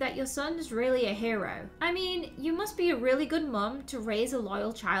you that your son's really a hero. I mean, you must be a really good mum to raise a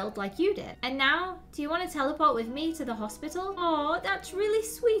loyal child like you did. And now, do you want to teleport with me to the hospital? Oh, that's really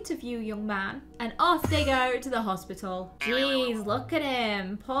sweet of you, young man. And off they go to the hospital. Jeez, look at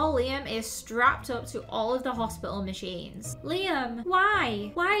him. Poor Liam is strapped up to all of the hospital machines. Liam,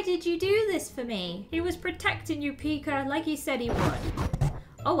 why? Why did you do this for me? He was protecting you, Pika, like he said he would.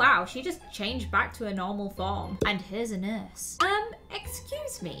 Oh wow, she just changed back to a normal form. And here's a nurse.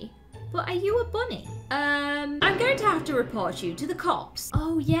 Excuse me, but are you a bunny? I'm going to have to report you to the cops.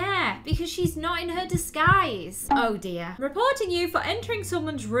 Oh yeah, because she's not in her disguise. Oh dear. Reporting you for entering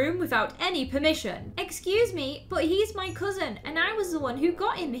someone's room without any permission. Excuse me, but he's my cousin and I was the one who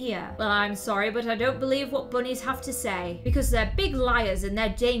got him here. Well, I'm sorry, but I don't believe what bunnies have to say because they're big liars and they're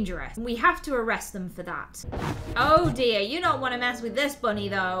dangerous and we have to arrest them for that. Oh dear, you don't want to mess with this bunny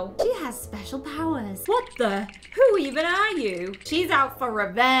though. She has special powers. What the? Who even are you? She's out for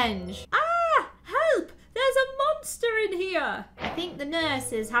revenge. Ah! Help! There's a monster in here! I think the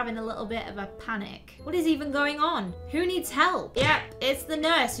nurse is having a little bit of a panic. What is even going on? Who needs help? Yep, it's the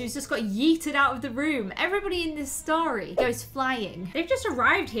nurse who's just got yeeted out of the room. Everybody in this story goes flying. They've just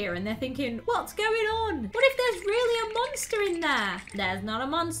arrived here and they're thinking, what's going on? What if there's really a monster in there? There's not a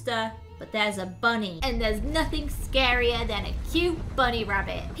monster. But there's a bunny. And there's nothing scarier than a cute bunny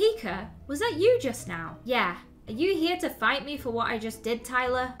rabbit. Pika, was that you just now? Yeah. Are you here to fight me for what I just did,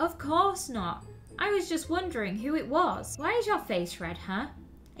 Tyler? Of course not. I was just wondering who it was. Why is your face red, huh?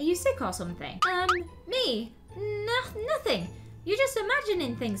 Are you sick or something? Me? Nothing. You're just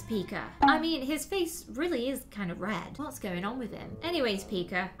imagining things, Pika. I mean, his face really is kind of red. What's going on with him? Anyways,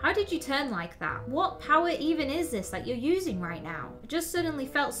 Pika, how did you turn like that? What power even is this that you're using right now? I just suddenly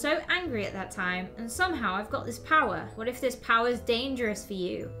felt so angry at that time, and somehow I've got this power. What if this power is dangerous for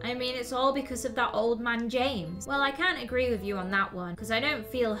you? I mean, it's all because of that old man James. Well, I can't agree with you on that one, because I don't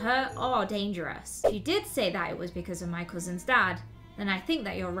feel hurt or dangerous. If you did say that it was because of my cousin's dad, then I think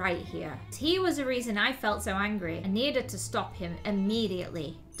that you're right here. He was the reason I felt so angry and needed to stop him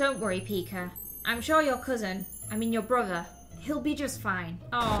immediately. Don't worry, Pika. I'm sure your cousin, your brother, he'll be just fine.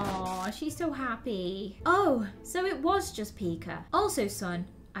 Oh, she's so happy. Oh, so it was just Pika. Also, son,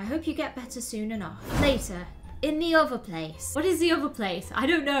 I hope you get better soon enough. Later, in the other place. What is the other place? I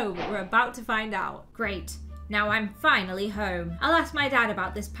don't know, but we're about to find out. Great. Now I'm finally home. I'll ask my dad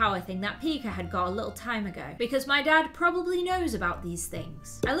about this power thing that Pika had got a little time ago, because my dad probably knows about these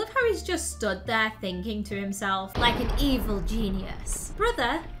things. I love how he's just stood there thinking to himself like an evil genius.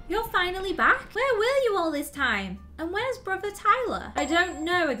 Brother, you're finally back? Where were you all this time? And where's brother Tyler? I don't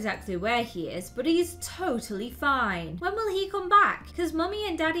know exactly where he is, but he's totally fine. When will he come back? Because Mummy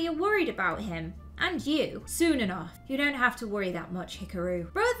and Daddy are worried about him. And you. Soon enough. You don't have to worry that much,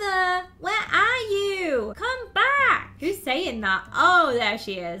 Hikaru. Brother, where are you? Come back. Who's saying that? Oh, there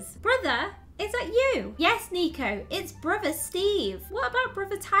she is. Brother, is that you? Yes, Nico, it's brother Steve. What about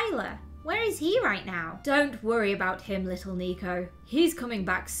brother Tyler? Where is he right now? Don't worry about him, little Nico. He's coming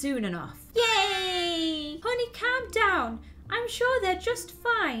back soon enough. Yay! Honey, calm down. I'm sure they're just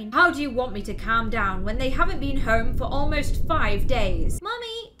fine. How do you want me to calm down when they haven't been home for almost 5 days?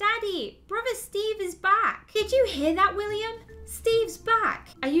 Mummy, Daddy, brother Steve is back. Did you hear that, William? Steve's back.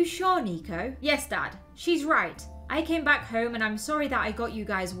 Are you sure, Nico? Yes, Dad. She's right. I came back home and I'm sorry that I got you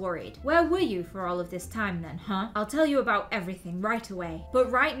guys worried. Where were you for all of this time then, huh? I'll tell you about everything right away.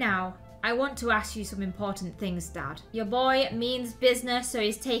 But right now, I want to ask you some important things, Dad. Your boy means business, so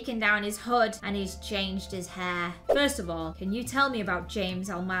he's taken down his hood and he's changed his hair. First of all, can you tell me about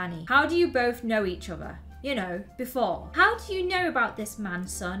James Almani? How do you both know each other? You know, before. How do you know about this man,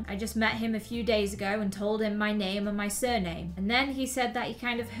 son? I just met him a few days ago and told him my name and my surname. And then he said that he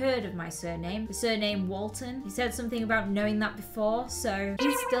kind of heard of my surname, the surname Walton. He said something about knowing that before, so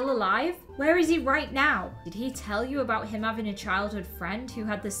he's still alive? Where is he right now? Did he tell you about him having a childhood friend who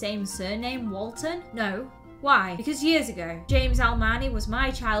had the same surname, Walton? No. Why? Because years ago, James Almani was my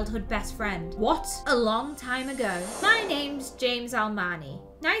childhood best friend. What? A long time ago. My name's James Almani.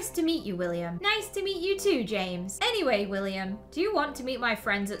 Nice to meet you, William. Nice to meet you too, James. Anyway, William, do you want to meet my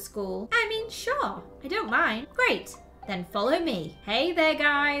friends at school? I mean, sure. I don't mind. Great. Then follow me. Hey there,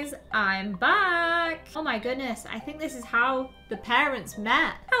 guys. I'm back. Oh my goodness. I think this is how the parents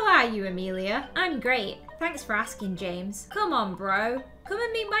met. How are you, Amelia? I'm great. Thanks for asking, James. Come on, bro. Come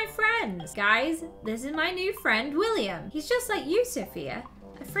and meet my friends. Guys, this is my new friend, William. He's just like you, Sophia.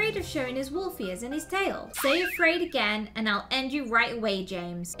 A afraid of showing his wolf ears and his tail. Say afraid again and I'll end you right away,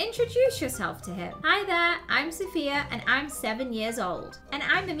 James. Introduce yourself to him. Hi there, I'm Sophia and I'm 7 years old. And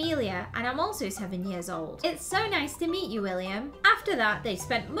I'm Amelia and I'm also 7 years old. It's so nice to meet you, William. After that, they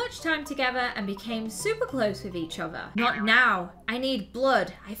spent much time together and became super close with each other. Not now. I need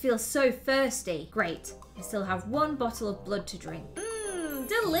blood. I feel so thirsty. Great. I still have 1 bottle of blood to drink.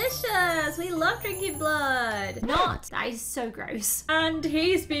 Delicious! We love drinking blood! Not! That is so gross. And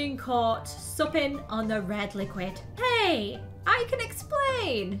he's being caught supping on the red liquid. Hey! I can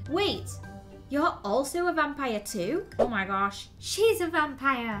explain! Wait! You're also a vampire too? Oh my gosh. She's a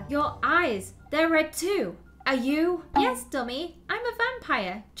vampire. Your eyes, they're red too. Are you? Yes, dummy. I'm a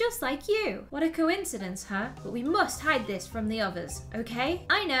vampire, just like you. What a coincidence, huh? But we must hide this from the others, okay?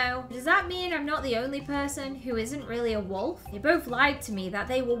 I know. Does that mean I'm not the only person who isn't really a wolf? They both lied to me that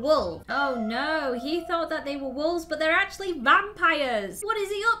they were wolves. Oh no, he thought that they were wolves, but they're actually vampires. What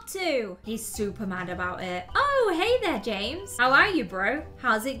is he up to? He's super mad about it. Oh, hey there, James. How are you, bro?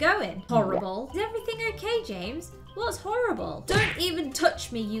 How's it going? Horrible. Is everything okay, James? What's horrible? Don't even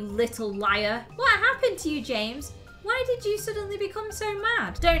touch me, you little liar. What happened to you, James? Why did you suddenly become so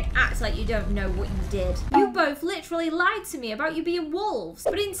mad? Don't act like you don't know what you did. You both literally lied to me about you being wolves,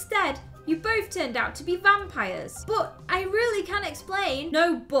 but instead, you both turned out to be vampires. But I really can't explain.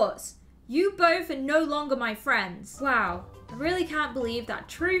 No buts. You both are no longer my friends. Wow. I really can't believe that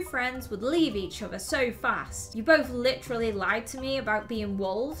true friends would leave each other so fast. You both literally lied to me about being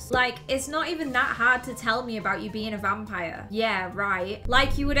wolves. Like, it's not even that hard to tell me about you being a vampire. Yeah, right.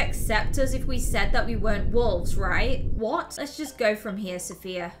 Like you would accept us if we said that we weren't wolves, right? What? Let's just go from here,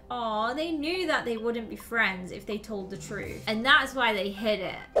 Sophia. Aw, they knew that they wouldn't be friends if they told the truth. And that's why they hid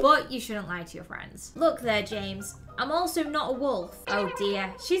it. But you shouldn't lie to your friends. Look there, James. I'm also not a wolf. Oh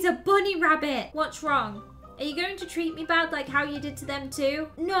dear, she's a bunny rabbit. What's wrong? Are you going to treat me bad like how you did to them too?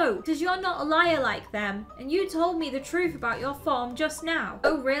 No, because you're not a liar like them. And you told me the truth about your form just now.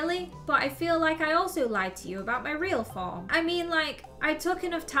 Oh, really? But I feel like I also lied to you about my real form. I mean, like, I took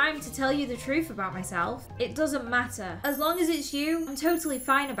enough time to tell you the truth about myself. It doesn't matter. As long as it's you, I'm totally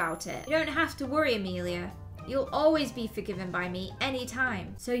fine about it. You don't have to worry, Amelia. You'll always be forgiven by me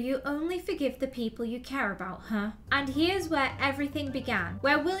anytime. So you only forgive the people you care about, huh? And here's where everything began,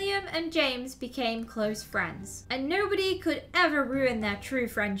 where William and James became close friends. And nobody could ever ruin their true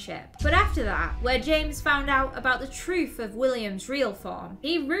friendship. But after that, where James found out about the truth of William's real form,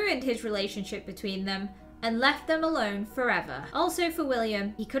 he ruined his relationship between them and left them alone forever. Also for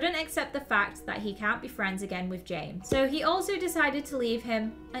William, he couldn't accept the fact that he can't be friends again with James. So he also decided to leave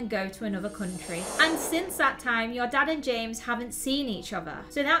him and go to another country. And since that time, your dad and James haven't seen each other.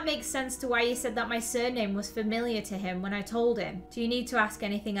 So that makes sense to why you said that my surname was familiar to him when I told him. Do you need to ask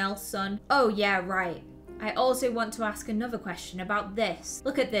anything else, son? Oh yeah, right. I also want to ask another question about this.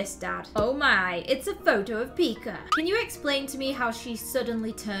 Look at this, Dad. Oh my, it's a photo of Pika. Can you explain to me how she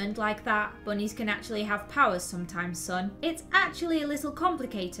suddenly turned like that? Bunnies can actually have powers sometimes, son. It's actually a little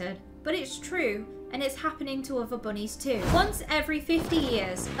complicated, but it's true. And it's happening to other bunnies too. Once every 50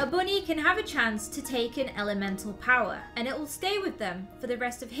 years, a bunny can have a chance to take an elemental power, and it will stay with them for the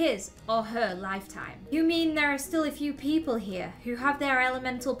rest of his or her lifetime. You mean there are still a few people here who have their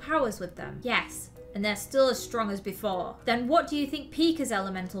elemental powers with them? Yes. And they're still as strong as before. Then what do you think Pika's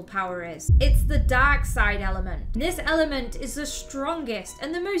elemental power is? It's the dark side element. This element is the strongest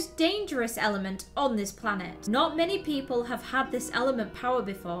and the most dangerous element on this planet. Not many people have had this element power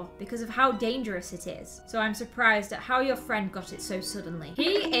before because of how dangerous it is. So I'm surprised at how your friend got it so suddenly.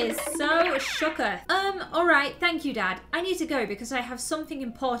 He is so shooketh. Alright, thank you, Dad. I need to go because I have something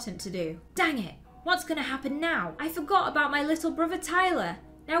important to do. Dang it. What's gonna happen now? I forgot about my little brother Tyler.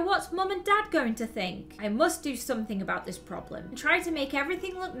 Now what's Mum and Dad going to think? I must do something about this problem and try to make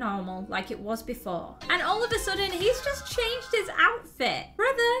everything look normal like it was before. And all of a sudden, he's just changed his outfit.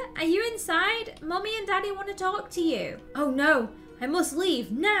 Brother, are you inside? Mummy and Daddy want to talk to you. Oh no, I must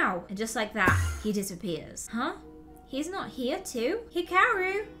leave now. And just like that, he disappears. Huh? He's not here too?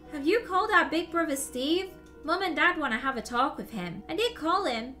 Hikaru, have you called our big brother Steve? Mum and Dad want to have a talk with him. I did call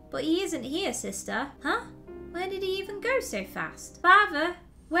him, but he isn't here, sister. Huh? Where did he even go so fast? Father?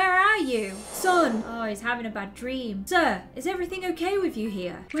 Where are you? Son! Oh, he's having a bad dream. Sir, is everything okay with you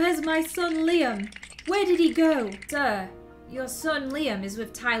here? Where's my son Liam? Where did he go? Sir, your son Liam is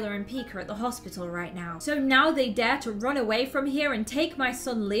with Tyler and Pika at the hospital right now. So now they dare to run away from here and take my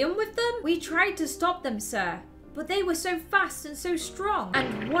son Liam with them? We tried to stop them, sir. But they were so fast and so strong.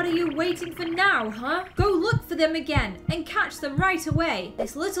 And what are you waiting for now, huh? Go look for them again and catch them right away.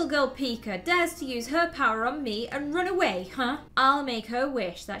 This little girl Pika dares to use her power on me and run away, huh? I'll make her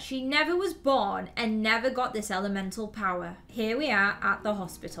wish that she never was born and never got this elemental power. Here we are at the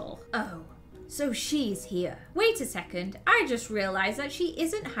hospital. Oh. So she's here. Wait a second, I just realized that she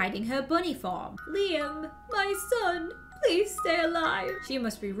isn't hiding her bunny form. Liam, my son, please stay alive. She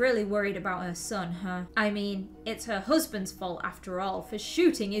must be really worried about her son, huh? I mean, it's her husband's fault after all for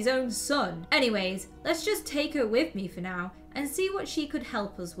shooting his own son. Anyways, let's just take her with me for now and see what she could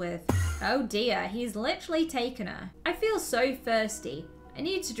help us with. Oh dear, he's literally taken her. I feel so thirsty. I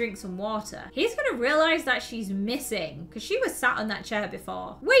need to drink some water. He's gonna realize that she's missing because she was sat on that chair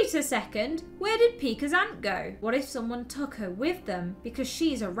before. Wait a second, where did Pika's aunt go? What if someone took her with them because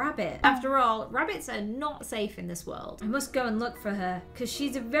she's a rabbit? After all, rabbits are not safe in this world. I must go and look for her because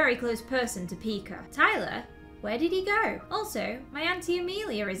she's a very close person to Pika. Tyler? Where did he go? Also, my Auntie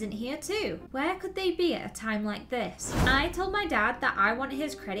Amelia isn't here too. Where could they be at a time like this? I told my dad that I want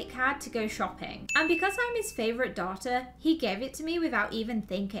his credit card to go shopping. And because I'm his favorite daughter, he gave it to me without even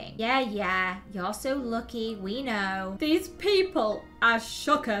thinking. Yeah, you're so lucky, we know. These people are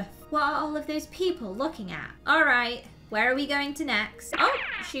shooketh. What are all of those people looking at? All right. Where are we going to next? Oh,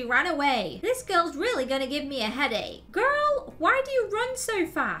 she ran away. This girl's really gonna give me a headache. Girl, why do you run so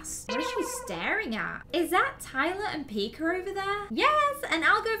fast? What is she staring at? Is that Tyler and Pika over there? Yes, and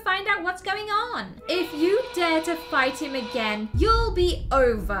I'll go find out what's going on. If you dare to fight him again, you'll be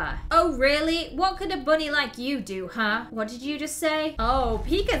over. Oh, really? What could a bunny like you do, huh? What did you just say? Oh,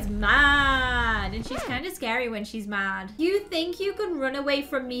 Pika's mad. And she's kind of scary when she's mad. You think you can run away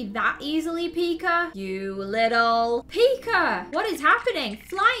from me that easily, Pika? You little... Pika! What is happening?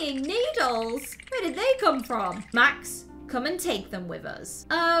 Flying needles? Where did they come from? Max, come and take them with us.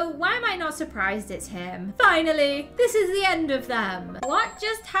 Oh, why am I not surprised it's him? Finally, this is the end of them. What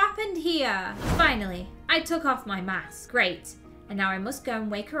just happened here? Finally, I took off my mask. Great. And now I must go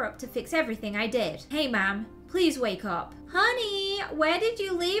and wake her up to fix everything I did. Hey, ma'am, please wake up. Honey, where did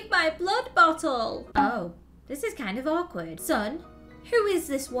you leave my blood bottle? Oh, this is kind of awkward. Son, who is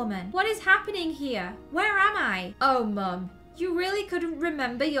this woman? What is happening here? Where am I? Oh, Mum, you really couldn't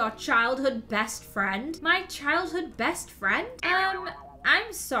remember your childhood best friend? My childhood best friend?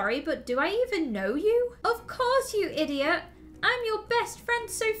 I'm sorry, but do I even know you? Of course, you idiot. I'm your best friend,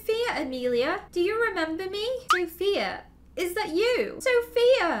 Sophia, Amelia. Do you remember me? Sophia, is that you?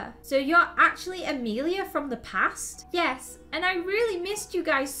 Sophia! So you're actually Amelia from the past? Yes, and I really missed you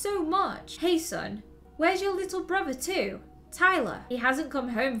guys so much. Hey, son, where's your little brother too? Tyler. He hasn't come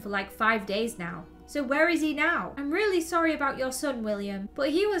home for like 5 days now. So where is he now? I'm really sorry about your son, William,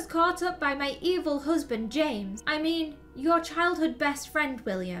 but he was caught up by my evil husband, James. I mean, your childhood best friend,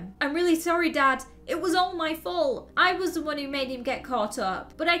 William. I'm really sorry, Dad. It was all my fault. I was the one who made him get caught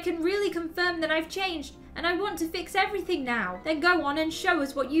up. But I can really confirm that I've changed and I want to fix everything now. Then go on and show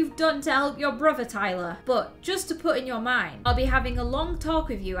us what you've done to help your brother, Tyler. But just to put in your mind, I'll be having a long talk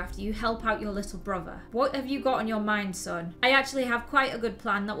with you after you help out your little brother. What have you got on your mind, son? I actually have quite a good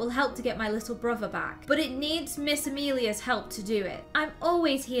plan that will help to get my little brother back. But it needs Miss Amelia's help to do it. I'm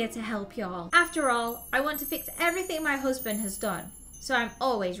always here to help y'all. After all, I want to fix everything my husband has done. So I'm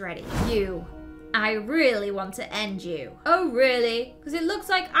always ready. I really want to end you. Oh, really? Because it looks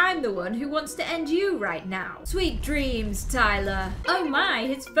like I'm the one who wants to end you right now. Sweet dreams, Tyler. Oh my,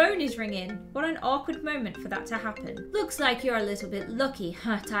 his phone is ringing. What an awkward moment for that to happen. Looks like you're a little bit lucky,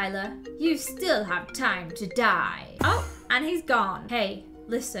 huh, Tyler? You still have time to die. Oh, and he's gone. Hey,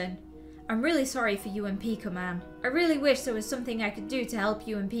 listen. I'm really sorry for you and Pika, man. I really wish there was something I could do to help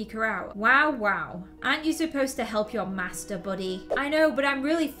you and Pika out. Wow. Aren't you supposed to help your master, buddy? I know, but I'm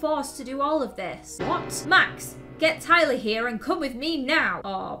really forced to do all of this. What? Max, get Tyler here and come with me now.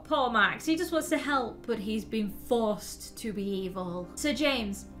 Oh, poor Max. He just wants to help, but he's been forced to be evil. Sir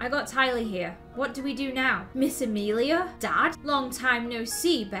James, I got Tyler here. What do we do now? Miss Amelia? Dad? Long time no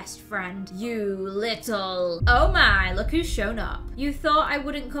see, best friend. You little... Oh my, look who's shown up. You thought I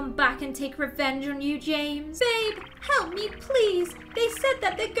wouldn't come back and take revenge on you, James? Babe, help me, please. They said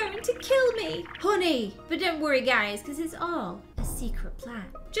that they're going to kill me. Honey, but don't worry, guys, because it's all a secret plan.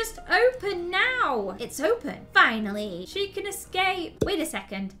 Just open now. It's open. Finally, she can escape. Wait a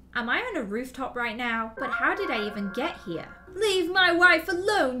second. Am I on a rooftop right now? But how did I even get here? Leave my wife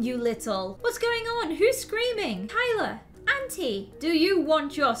alone, you little. What's going on? Who's screaming? Tyler. Auntie, do you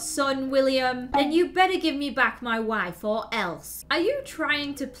want your son, William? Then you better give me back my wife or else. Are you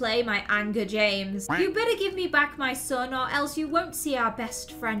trying to play my anger, James? You better give me back my son or else you won't see our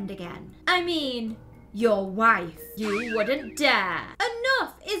best friend again. I mean, your wife. You wouldn't dare.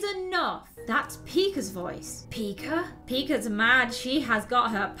 Enough is enough. That's Pika's voice. Pika? Pika's mad. She has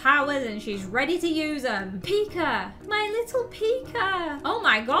got her powers and she's ready to use them. Pika! My little Pika! Oh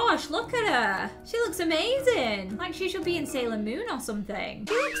my gosh, look at her. She looks amazing. Like she should be in Sailor Moon or something.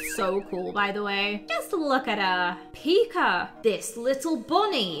 She looks so cool, by the way. Just look at her. Pika, this little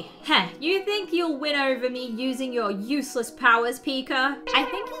bunny. Heh, you think you'll win over me using your useless powers, Pika? I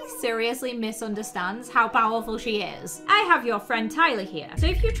think he seriously misunderstands how powerful she is. I have your friend Tyler here, so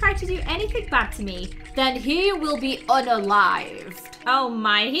if you try to do anything bad to me, then he will be unalived. Oh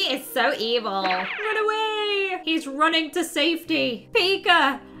my, he is so evil. Run away! He's running to safety.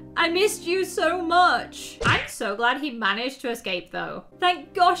 Pika, I missed you so much. I'm so glad he managed to escape though.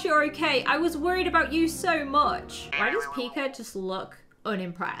 Thank gosh you're okay. I was worried about you so much. Why does Pika just look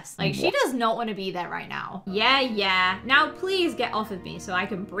unimpressed? Like she does not want to be there right now. Yeah. Now please get off of me so I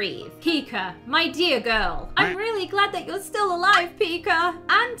can breathe. Pika, my dear girl. I'm really glad that you're still alive, Pika.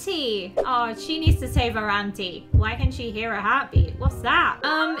 Auntie. Oh, she needs to save her auntie. Why can she hear a heartbeat? What's that?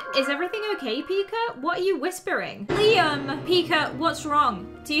 Is everything okay, Pika? What are you whispering? Liam. Pika, what's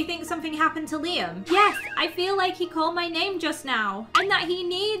wrong? Do you think something happened to Liam? Yes, I feel like he called my name just now and that he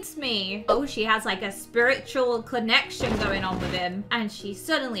needs me. Oh, she has like a spiritual connection going on with him. And she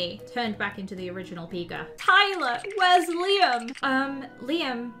suddenly turned back into the original Pika. Tyler, where's Liam?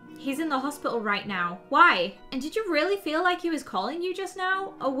 Liam, he's in the hospital right now. Why? And did you really feel like he was calling you just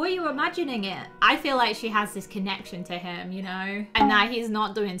now? Or were you imagining it? I feel like she has this connection to him, you know? And that he's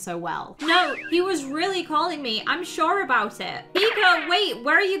not doing so well. No, he was really calling me. I'm sure about it. Pika, wait,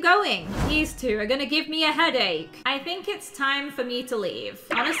 where are you going? These two are gonna give me a headache. I think it's time for me to leave.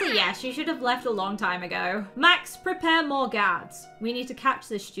 Honestly, yeah, she should have left a long time ago. Max, prepare more guards. We need to catch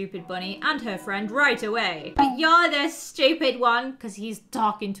this stupid bunny and her friend right away. But you're the stupid one, because he's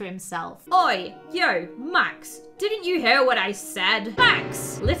talking to himself. Oi, yo, Max, didn't you hear what I said?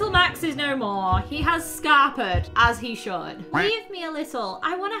 Max! Little Max is no more. He has scarpered, as he should. Leave me a little.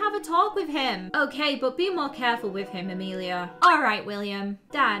 I want to have a talk with him. Okay, but be more careful with him, Amelia. All right, William.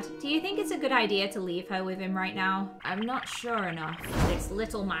 Dad, do you think it's a good idea to leave her with him right now? I'm not sure enough. It's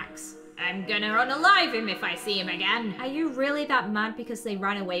little Max. I'm gonna unalive him if I see him again. Are you really that mad because they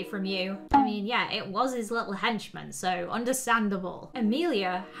ran away from you? I mean, yeah, it was his little henchman, so understandable.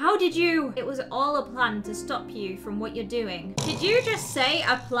 Amelia, how did you? It was all a plan to stop you from what you're doing. Did you just say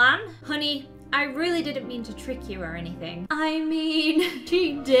a plan? Honey, I really didn't mean to trick you or anything. I mean,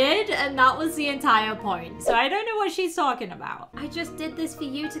 she did, and that was the entire point. So I don't know what she's talking about. I just did this for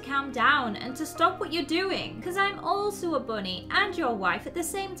you to calm down and to stop what you're doing. Because I'm also a bunny and your wife at the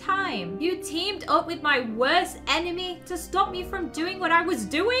same time. You teamed up with my worst enemy to stop me from doing what I was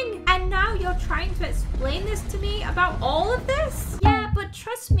doing? And now you're trying to explain this to me about all of this? Yeah, but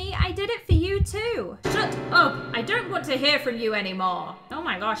trust me, I did it for you too. Shut up. I don't want to hear from you anymore. Oh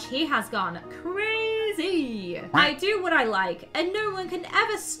my gosh, he has gone crazy. I do what I like, and no one can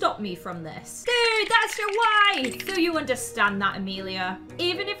ever stop me from this. Dude, that's your wife! Do you understand that, Amelia?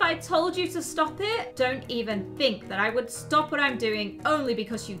 Even if I told you to stop it, don't even think that I would stop what I'm doing only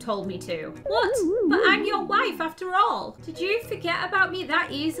because you told me to. What? But I'm your wife after all. Did you forget about me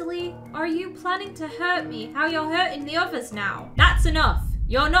that easily? Or are you planning to hurt me how you're hurting the others now? That's enough.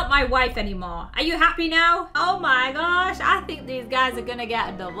 You're not my wife anymore. Are you happy now? Oh my gosh, I think these guys are gonna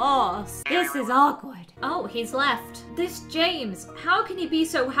get a divorce. This is awkward. Oh, he's left. This James, how can he be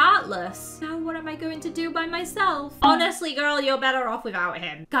so heartless? Now what am I going to do by myself? Honestly, girl, you're better off without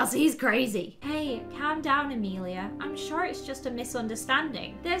him. Cause he's crazy. Hey, calm down, Amelia. I'm sure it's just a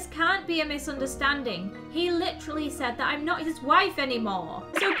misunderstanding. This can't be a misunderstanding. He literally said that I'm not his wife anymore.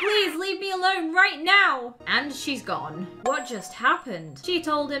 So please leave me alone right now. And she's gone. What just happened? She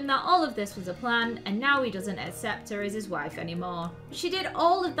told him that all of this was a plan and now he doesn't accept her as his wife anymore. She did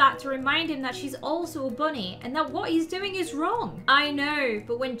all of that to remind him that she's also a bunny and that what he's doing is wrong. I know,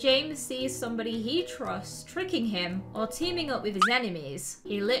 but when James sees somebody he trusts tricking him or teaming up with his enemies,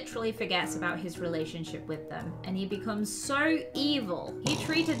 he literally forgets about his relationship with them and he becomes so evil. He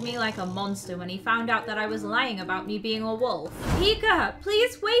treated me like a monster when he found out that I was lying about me being a wolf. Pika,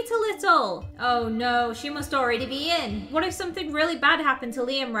 please wait a little. Oh no, she must already be in. What if something really bad happened to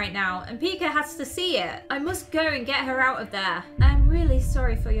Liam right now and Pika has to see it? I must go and get her out of there. I'm really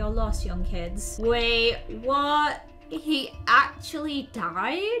sorry for your loss, young kids. Wait, what? He actually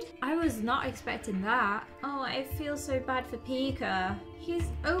died? I was not expecting that. Oh, I feel so bad for Pika. He's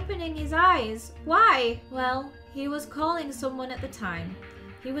opening his eyes. Why? Well, he was calling someone at the time.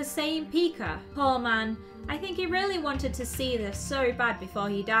 He was saying Pika. Poor man. I think he really wanted to see this so bad before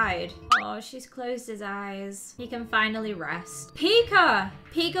he died. Oh, she's closed his eyes. He can finally rest. Pika!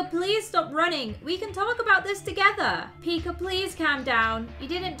 Pika, please stop running. We can talk about this together. Pika, please calm down. You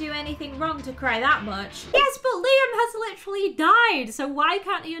didn't do anything wrong to cry that much. Yes, but Liam has literally died, so why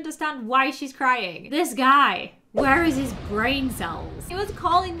can't he understand why she's crying? This guy. Where is his brain cells? He was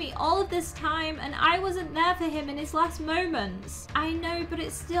calling me all of this time and I wasn't there for him in his last moments. I know, but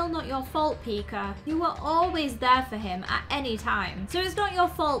it's still not your fault, Pika. You were always there for him at any time. So it's not your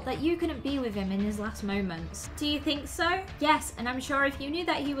fault that you couldn't be with him in his last moments. Do you think so? Yes, and I'm sure if you knew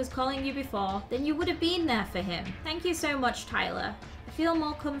that he was calling you before, then you would have been there for him. Thank you so much, Tyler. I feel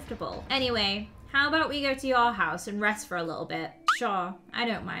more comfortable. Anyway, how about we go to your house and rest for a little bit? Sure, I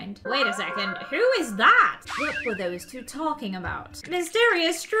don't mind. Wait a second, who is that? What were those two talking about?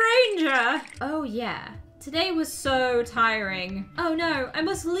 Mysterious stranger! Oh yeah, today was so tiring. Oh no, I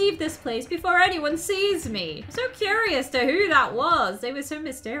must leave this place before anyone sees me. I'm so curious to who that was. They were so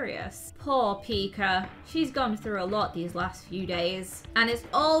mysterious. Poor Pika. She's gone through a lot these last few days. And it's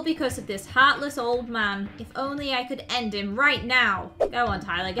all because of this heartless old man. If only I could end him right now. Go on,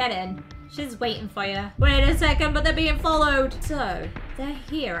 Tyler, get in. She's waiting for you. Wait a second, but they're being followed. So, they're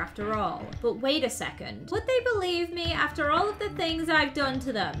here after all. But wait a second. Would they believe me after all of the things I've done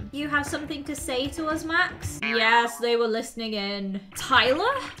to them? You have something to say to us, Max? Yes, they were listening in.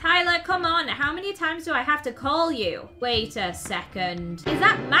 Tyler? Tyler, come on. How many times do I have to call you? Wait a second. Is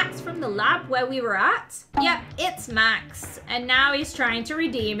that Max from the lab where we were at? Yep, it's Max. And now he's trying to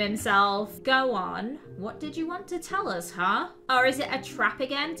redeem himself. Go on. What did you want to tell us, huh? Or is it a trap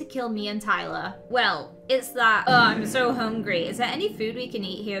again to kill me and Tyler? Well, it's that. Oh, I'm so hungry. Is there any food we can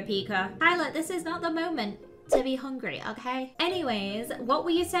eat here, Pika? Tyler, this is not the moment to be hungry, okay? Anyways, what were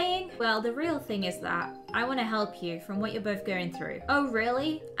you saying? Well, the real thing is that I want to help you from what you're both going through. Oh,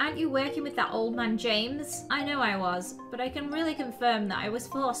 really? Aren't you working with that old man, James? I know I was, but I can really confirm that I was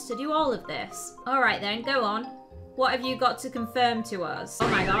forced to do all of this. All right then, go on. What have you got to confirm to us? Oh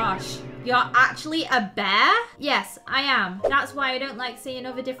my gosh. You're actually a bear? Yes, I am. That's why I don't like seeing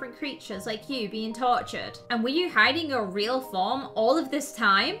other different creatures like you being tortured. And were you hiding your real form all of this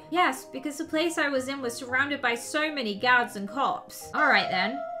time? Yes, because the place I was in was surrounded by so many guards and cops. All right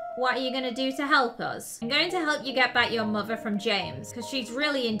then. What are you going to do to help us? I'm going to help you get back your mother from James, because she's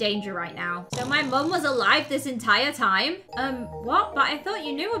really in danger right now. So my mum was alive this entire time? What? But I thought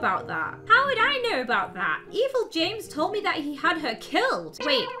you knew about that. How would I know about that? Evil James told me that he had her killed.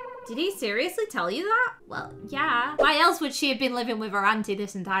 Wait, did he seriously tell you that? Well, yeah. Why else would she have been living with her auntie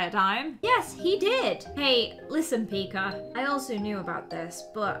this entire time? Yes, he did. Hey, listen, Pika. I also knew about this,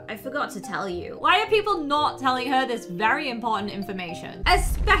 but I forgot to tell you. Why are people not telling her this very important information?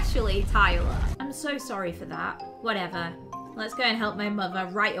 Especially Tyler. I'm so sorry for that. Whatever. Let's go and help my mother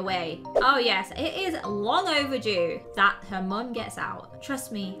right away. Oh yes, it is long overdue that her mum gets out.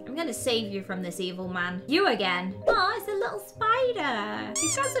 Trust me, I'm gonna save you from this evil man. You again. Oh, it's a little spider.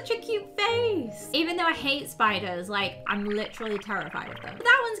 He's got such a cute face. Even though I hate spiders, like, I'm literally terrified of them. But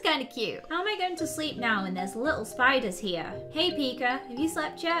that one's kind of cute. How am I going to sleep now when there's little spiders here? Hey Pika, have you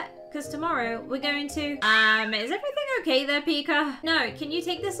slept yet? Because tomorrow we're going to... is everything okay there, Pika? No, can you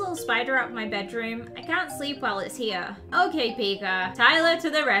take this little spider out of my bedroom? I can't sleep while it's here. Okay, Pika. Tyler to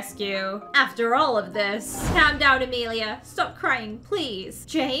the rescue. After all of this. Calm down, Amelia. Stop crying, please.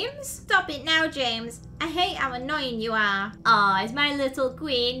 James? Stop it now, James. I hate how annoying you are. Aw, is my little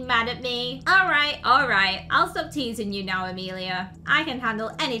queen mad at me? All right. I'll stop teasing you now, Amelia. I can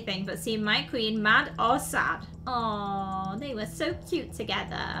handle anything but seeing my queen mad or sad. Aw, they were so cute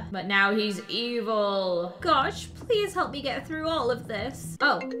together. But now he's evil. Gosh, please help me get through all of this.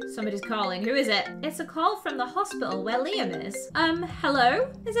 Oh, somebody's calling. Who is it? It's a call from the hospital where Liam is.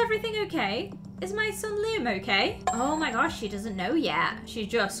 Hello? Is everything okay? Is my son Liam okay? Oh my gosh, she doesn't know yet. She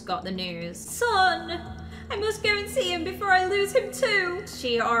just got the news. Son! I must go and see him before I lose him too.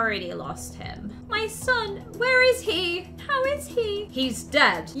 She already lost him. My son, where is he? How is he? He's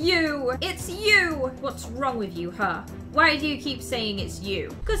dead. You! It's you! What's wrong with you, huh? Why do you keep saying it's you?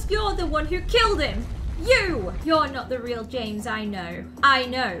 Because you're the one who killed him. You! You're not the real James, I know. I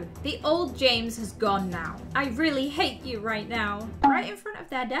know. The old James has gone now. I really hate you right now. Right in front of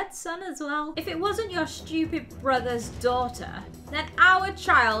their dead son as well. If it wasn't your stupid brother's daughter, then our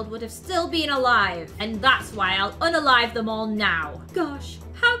child would have still been alive. And that's why I'll unalive them all now. Gosh,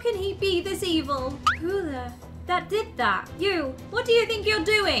 how can he be this evil? Who the that did that. You, what do you think you're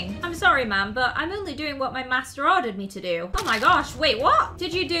doing? I'm sorry, ma'am, but I'm only doing what my master ordered me to do. Oh my gosh, wait, what?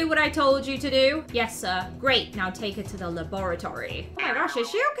 Did you do what I told you to do? Yes, sir. Great, now take her to the laboratory. Oh my gosh, is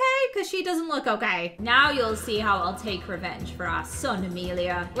she okay? Because she doesn't look okay. Now you'll see how I'll take revenge for our son,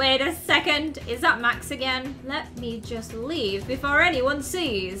 Amelia. Wait a second, is that Max again? Let me just leave before anyone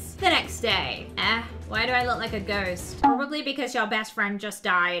sees. The next day. Why do I look like a ghost? Probably because your best friend just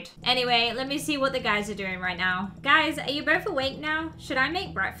died. Anyway, let me see what the guys are doing right now. Guys, are you both awake now? Should I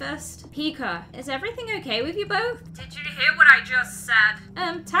make breakfast? Pika, is everything okay with you both? Did you hear what I just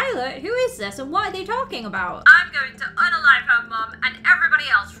said? Tyler, who is this and what are they talking about? I'm going to unalive her mum and everybody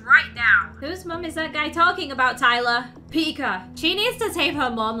else right now. Whose mum is that guy talking about, Tyler? Pika, she needs to save her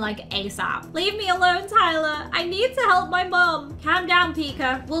mum like ASAP. Leave me alone, Tyler. I need to help my mum. Calm down,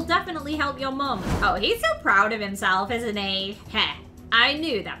 Pika. We'll definitely help your mum. Oh, he's so proud of himself, isn't he? Heh. I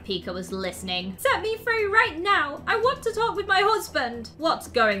knew that Pika was listening. Set me free right now. I want to talk with my husband. What's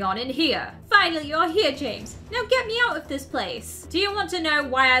going on in here? Finally, you're here, James. Now get me out of this place. Do you want to know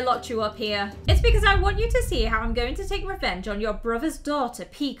why I locked you up here? It's because I want you to see how I'm going to take revenge on your brother's daughter,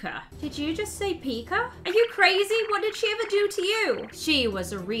 Pika. Did you just say Pika? Are you crazy? What did she ever do to you? She was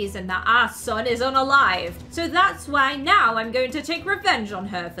the reason that our son is unalived. So that's why now I'm going to take revenge on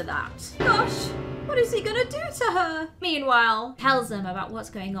her for that. Gosh. What is he gonna do to her? Meanwhile, tells them about what's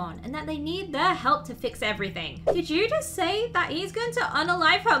going on and that they need their help to fix everything. Did you just say that he's going to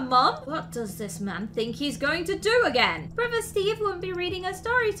unalive her mum? What does this man think he's going to do again? Brother Steve won't be reading a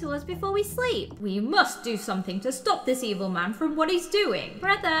story to us before we sleep. We must do something to stop this evil man from what he's doing.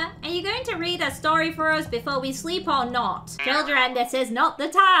 Brother, are you going to read a story for us before we sleep or not? Children, this is not the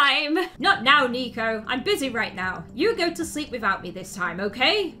time. Not now, Nico. I'm busy right now. You go to sleep without me this time,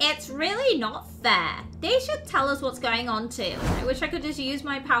 okay? It's really not fair. They should tell us what's going on too. I wish I could just use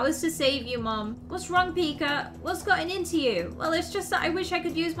my powers to save you, Mom. What's wrong, Pika? What's gotten into you? Well, it's just that I wish I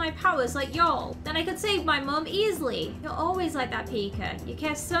could use my powers like y'all. Then I could save my mum easily. You're always like that, Pika. You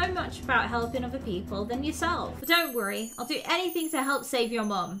care so much about helping other people than yourself. But don't worry, I'll do anything to help save your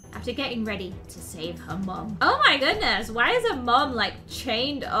mum after getting ready to save her mum. Oh my goodness, why is her mum like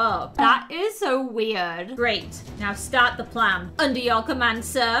chained up? That is so weird. Great, now start the plan. Under your command,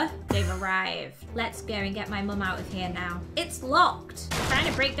 sir. They've arrived. Let's go and get my mum out of here now. It's locked. I'm trying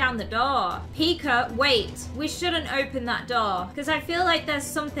to break down the door. Pika, wait. We shouldn't open that door because I feel like there's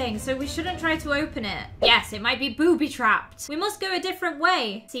something, so we shouldn't try to open it. Yes, it might be booby-trapped. We must go a different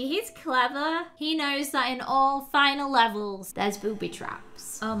way. See, he's clever. He knows that in all final levels, there's booby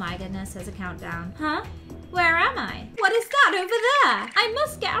traps. Oh my goodness, there's a countdown. Huh? Where am I? What is that over there? I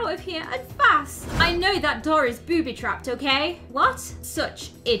must get out of here and fast. I know that door is booby-trapped, okay? What?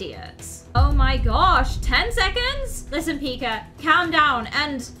 Such idiots. Oh my gosh, 10 seconds? Listen, Pika, calm down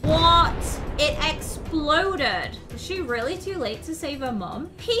and what? It exploded. Was she really too late to save her mum?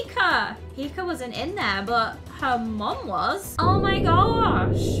 Pika! Pika wasn't in there, but her mum was. Oh my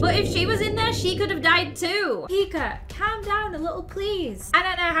gosh. But if she was in there, she could have died too. Pika, calm down a little, please. I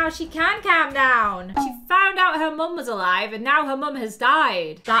don't know how she can calm down. She found out her mum was alive and now her mum has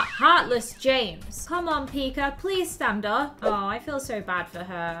died. That heartless James. Come on, Pika, please stand up. Oh, I feel so bad for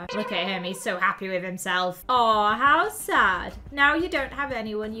her. Look at him, he's so happy with himself. Oh, how sad. Now you don't have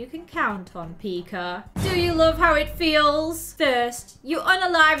anyone you can count on, Pika. Do you love how it feels? First, you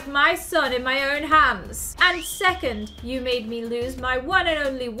unalived my son in my own hands. And second, you made me lose my one and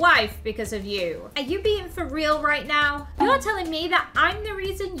only wife because of you. Are you being for real right now? You're telling me that I'm the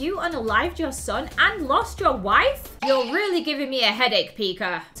reason you unalived your son and lost your wife? You're really giving me a headache,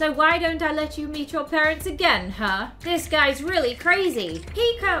 Pika. So why don't I let you meet your parents again, huh? This guy's really crazy.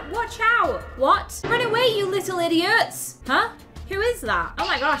 Pika, watch out. What? Run away, you little idiots. Huh? Who is that? Oh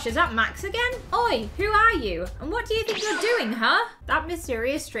my gosh, is that Max again? Oi, who are you? And what do you think you're doing, huh? That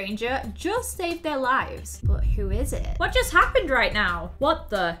mysterious stranger just saved their lives. But who is it? What just happened right now? What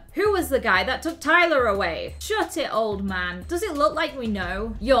the? Who was the guy that took Tyler away? Shut it, old man. Does it look like we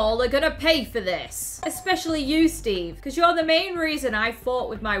know? Y'all are gonna pay for this. Especially you, Steve, because you're the main reason I fought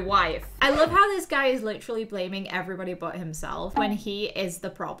with my wife. I love how this guy is literally blaming everybody but himself when he is the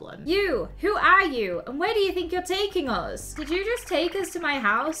problem. You, who are you? And where do you think you're taking us? Did you just take us to my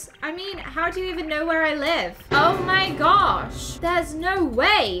house? I mean, how do you even know where I live? Oh my gosh. There's no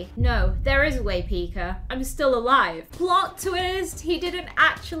way. No, there is a way, Pika. I'm still alive. Plot twist, he didn't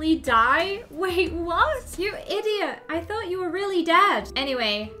actually die? Wait, what? You idiot. I thought you were really dead.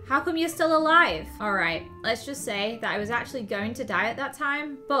 Anyway, how come you're still alive? All right, let's just say that I was actually going to die at that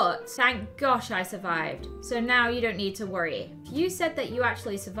time, but thank gosh I survived. So now you don't need to worry. You said that you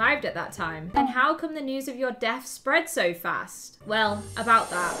actually survived at that time. And how come the news of your death spread so fast? Well, about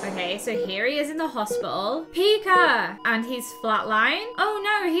that. Okay, so here he is in the hospital. Pika! And he's flatlined. Oh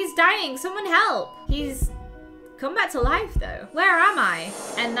no, he's dying. Someone help. He's come back to life though. Where am I?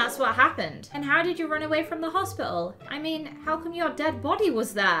 And that's what happened. And how did you run away from the hospital? I mean, how come your dead body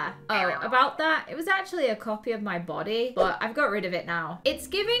was there? Oh, about that, it was actually a copy of my body, but I've got rid of it now. It's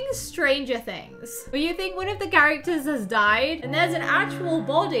giving Stranger Things, where you think one of the characters has died and there's an actual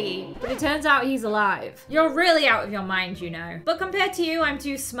body, but it turns out he's alive. You're really out of your mind, you know. But compared to you, I'm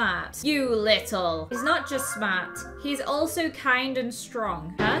too smart. You little. He's not just smart, he's also kind and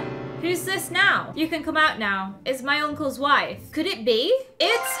strong. Huh? Who's this now? You can come out now. It's my uncle's wife. Could it be?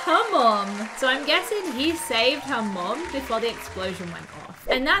 It's her mum. So I'm guessing he saved her mum before the explosion went off.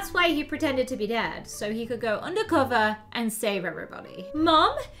 And that's why he pretended to be dead, so he could go undercover and save everybody.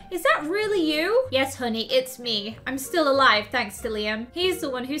 Mom, is that really you? Yes, honey, it's me. I'm still alive thanks to Liam. He's the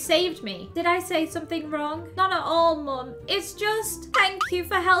one who saved me. Did I say something wrong? Not at all, Mum. It's just thank you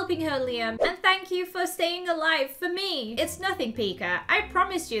for helping her, Liam. And thank you for staying alive for me. It's nothing, Pika. I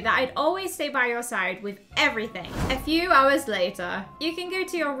promised you that I'd always stay by your side with everything. A few hours later, you can go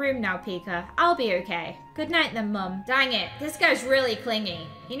to your room now, Pika. I'll be okay. Good night then, Mum. Dang it, this guy's really clingy.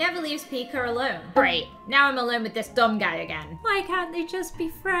 He never leaves Pika alone. Great, now I'm alone with this dumb guy again. Why can't they just be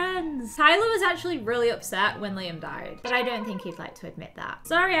friends? Tyler was actually really upset when Liam died, but I don't think he'd like to admit that.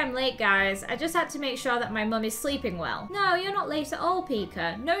 Sorry I'm late, guys. I just had to make sure that my mum is sleeping well. No, you're not late at all,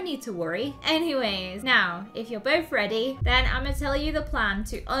 Pika. No need to worry. Anyways, now, if you're both ready, then I'm gonna tell you the plan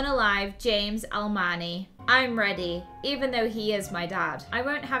to unalive James Almani. I'm ready, even though he is my dad. I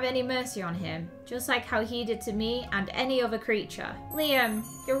won't have any mercy on him, just like how he did to me and any other creature. Liam,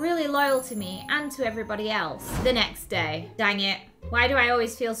 you're really loyal to me and to everybody else. The next day. Dang it. Why do I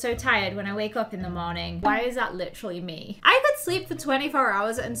always feel so tired when I wake up in the morning? Why is that literally me? I could sleep for 24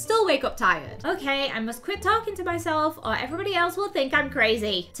 hours and still wake up tired. Okay, I must quit talking to myself or everybody else will think I'm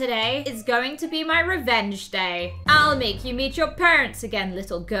crazy. Today is going to be my revenge day. I'll make you meet your parents again,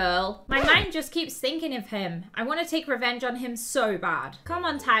 little girl. My mind just keeps thinking of him. I want to take revenge on him so bad. Come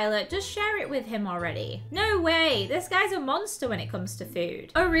on, Tyler, just share it with him already. No way, this guy's a monster when it comes to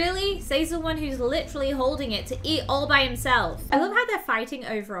food. Oh really? Says the one who's literally holding it to eat all by himself. I love how they're fighting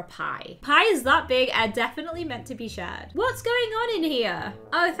over a pie. Pies that big are definitely meant to be shared. What's going on in here?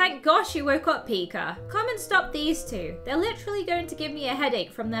 Oh, thank gosh you woke up, Pika. Come and stop these two. They're literally going to give me a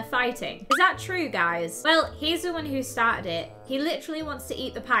headache from their fighting. Is that true, guys? Well, he's the one who started it. He literally wants to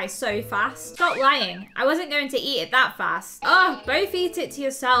eat the pie so fast. Stop lying. I wasn't going to eat it that fast. Oh, both eat it to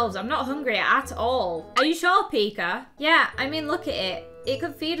yourselves. I'm not hungry at all. Are you sure, Pika? Yeah, I mean, look at it. It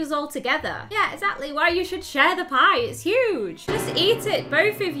could feed us all together. Yeah, exactly why you should share the pie. It's huge. Just eat it,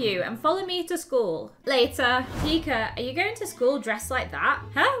 both of you, and follow me to school. Later. Pika, are you going to school dressed like that?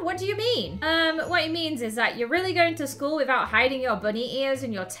 Huh? What do you mean? What it means is that you're really going to school without hiding your bunny ears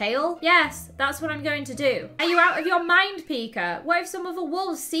and your tail? Yes, that's what I'm going to do. Are you out of your mind, Pika? What if some other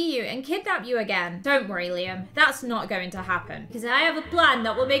wolves see you and kidnap you again? Don't worry, Liam. That's not going to happen. Because I have a plan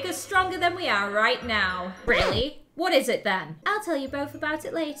that will make us stronger than we are right now. Really? What is it then? I'll tell you both about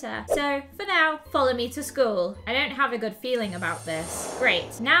it later. So, for now, follow me to school. I don't have a good feeling about this.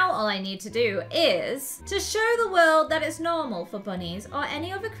 Great. Now all I need to do is to show the world that it's normal for bunnies or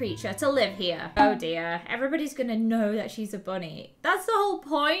any other creature to live here. Oh dear. Everybody's gonna know that she's a bunny. That's the whole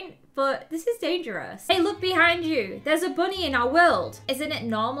point. But this is dangerous. Hey, look behind you. There's a bunny in our world. Isn't it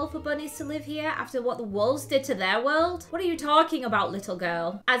normal for bunnies to live here after what the wolves did to their world? What are you talking about, little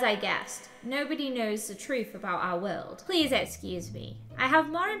girl? As I guessed, nobody knows the truth about our world. Please excuse me. I have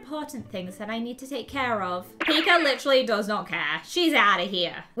more important things that I need to take care of. Pika literally does not care. She's out of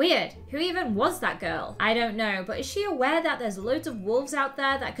here. Weird. Who even was that girl? I don't know, but is she aware that there's loads of wolves out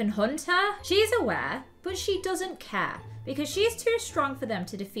there that can hunt her? She's aware, but she doesn't care, because she's too strong for them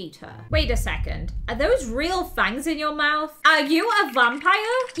to defeat her. Wait a second. Are those real fangs in your mouth? Are you a vampire?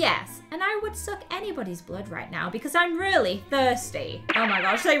 Yes, and I would suck anybody's blood right now because I'm really thirsty. Oh my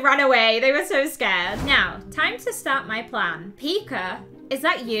gosh, they ran away. They were so scared. Now, time to start my plan. Pika, is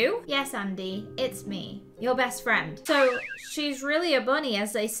that you? Yes, Andy, it's me. Your best friend. So, she's really a bunny,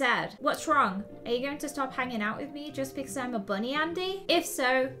 as they said. What's wrong? Are you going to stop hanging out with me just because I'm a bunny, Andy? If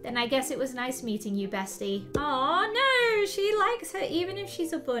so, then I guess it was nice meeting you, bestie. Oh no, she likes her even if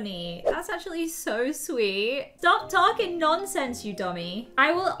she's a bunny. That's actually so sweet. Stop talking nonsense, you dummy.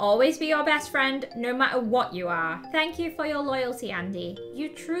 I will always be your best friend, no matter what you are. Thank you for your loyalty, Andy. You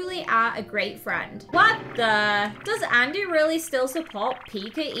truly are a great friend. What the? Does Andy really still support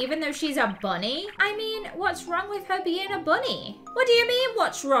Pika even though she's a bunny? I mean, what's wrong with her being a bunny? What do you mean,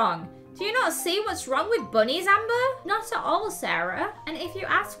 what's wrong? Do you not see what's wrong with bunnies, Amber? Not at all, Sarah. And if you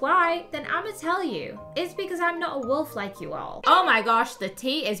ask why, then I'ma tell you. It's because I'm not a wolf like you all. Oh my gosh, the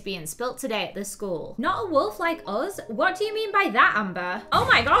tea is being spilt today at the school. Not a wolf like us? What do you mean by that, Amber? Oh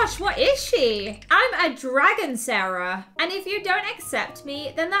my gosh, what is she? I'm a dragon, Sarah. And if you don't accept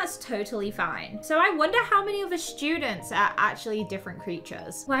me, then that's totally fine. So I wonder how many of us students are actually different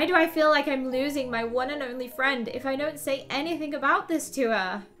creatures. Why do I feel like I'm losing my one and only friend if I don't say anything about this to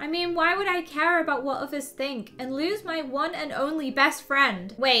her? I mean, why would I care about what others think and lose my one and only best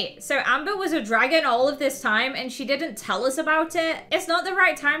friend? Wait, so Amber was a dragon all of this time and she didn't tell us about it? It's not the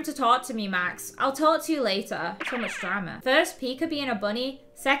right time to talk to me, Max. I'll talk to you later. So much drama. First, Pika being a bunny.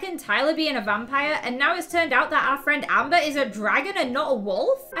 Second, Tyler being a vampire, and now it's turned out that our friend Amber is a dragon and not a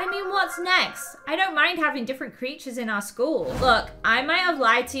wolf? I mean, what's next? I don't mind having different creatures in our school. Look, I might have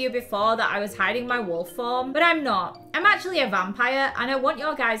lied to you before that I was hiding my wolf form, but I'm not. I'm actually a vampire, and I want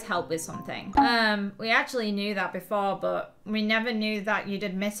your guys' help with something. We actually knew that before, but we never knew that you'd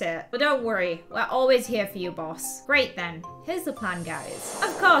admit it. But don't worry, we're always here for you, boss. Great then. Here's the plan, guys.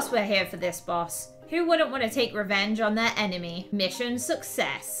 Of course we're here for this, boss. Who wouldn't want to take revenge on their enemy? Mission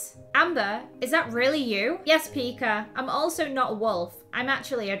success. Amber, is that really you? Yes, Pika. I'm also not a wolf. I'm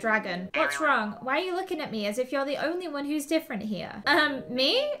actually a dragon. What's wrong? Why are you looking at me as if you're the only one who's different here?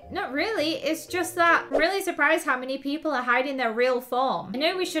 Me? Not really. It's just that I'm really surprised how many people are hiding their real form. I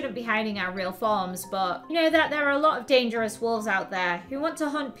know we shouldn't be hiding our real forms, but you know that there are a lot of dangerous wolves out there who want to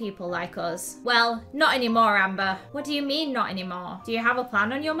hunt people like us. Well, not anymore, Amber. What do you mean not anymore? Do you have a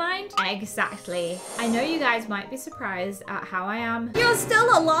plan on your mind? Exactly. I know you guys might be surprised at how I am. You're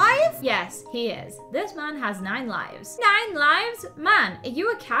still alive? Yes, he is. This man has 9 lives. 9 lives? Man, are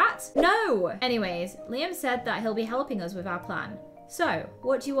you a cat? No. Anyways, Liam said that he'll be helping us with our plan. So,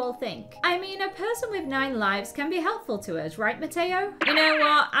 what do you all think? I mean, a person with 9 lives can be helpful to us, right, Mateo? You know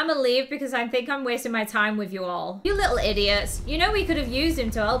what? I'ma leave because I think I'm wasting my time with you all. You little idiots. You know we could have used him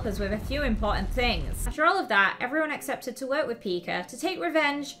to help us with a few important things. After all of that, everyone accepted to work with Pika to take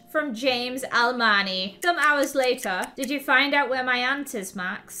revenge from James Almani. Some hours later, did you find out where my aunt is,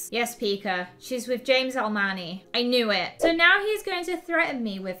 Max? Yes, Pika. She's with James Almani. I knew it. So now he's going to threaten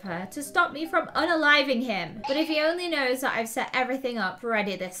me with her to stop me from unaliving him. But if he only knows that I've set everything up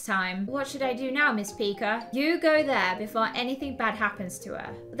ready this time. What should I do now, Miss Pika? You go there before anything bad happens to her.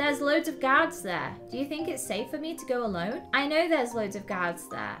 But there's loads of guards there. Do you think it's safe for me to go alone? I know there's loads of guards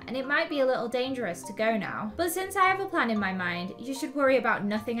there, and it might be a little dangerous to go now. But since I have a plan in my mind, you should worry about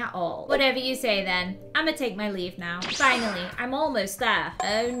nothing at all. Whatever you say then. I'ma take my leave now. Finally, I'm almost there.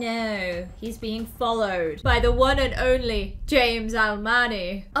 Oh no, he's being followed by the one and only James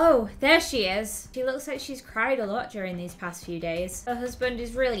Almani. Oh, there she is. She looks like she's cried a lot during these past few days. Her husband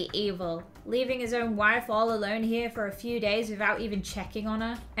is really evil, leaving his own wife all alone here for a few days without even checking on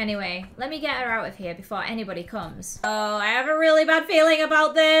her. Anyway, let me get her out of here before anybody comes. Oh, I have a really bad feeling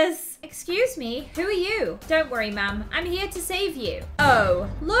about this. Excuse me, who are you? Don't worry, ma'am. I'm here to save you. Oh,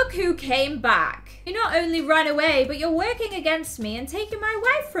 look who came back. You not only ran away, but you're working against me and taking my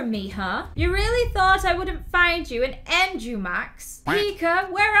wife from me, huh? You really thought I wouldn't find you and end you, Max? Pika,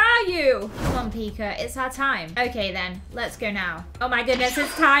 where are you? Come on, Pika, it's our time. Okay then, let's go now. Oh my goodness,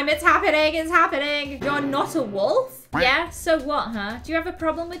 it's time. It's happening. It's happening. You're not a wolf? Yeah, so what, huh? Do you have a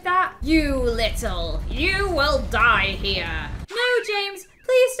problem with that? You will die here. No, James.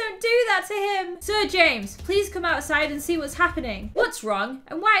 Please don't do that to him. Sir James, please come outside and see what's happening. What's wrong?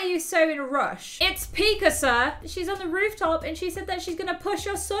 And why are you so in a rush? It's Pika, sir. She's on the rooftop and she said that she's gonna push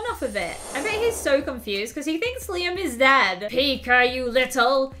your son off of it. I bet he's so confused because he thinks Liam is dead. Pika,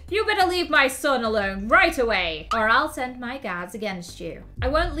 you better leave my son alone right away, or I'll send my guards against you. I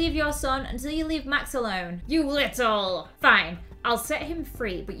won't leave your son until you leave Max alone. Fine. I'll set him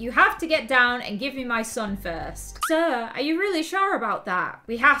free, but you have to get down and give me my son first. Sir, are you really sure about that?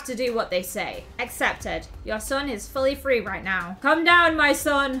 We have to do what they say. Accepted. Your son is fully free right now. Come down, my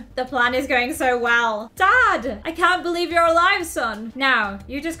son. The plan is going so well. Dad, I can't believe you're alive, son. Now,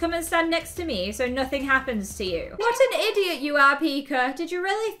 you just come and stand next to me so nothing happens to you. What an idiot you are, Pika. Did you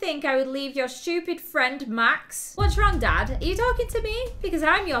really think I would leave your stupid friend, Max? What's wrong, Dad? Are you talking to me? Because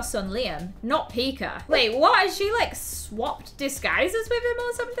I'm your son, Liam, not Pika. Wait, what? Is she like swapped disguises with him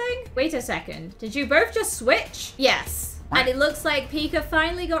or something? Wait a second. Did you both just switch? Yes. And it looks like Pika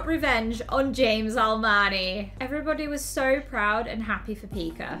finally got revenge on James Almani. Everybody was so proud and happy for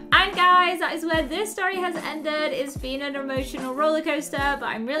Pika. And guys, that is where this story has ended. It's been an emotional roller coaster, but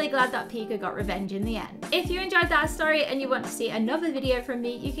I'm really glad that Pika got revenge in the end. If you enjoyed that story and you want to see another video from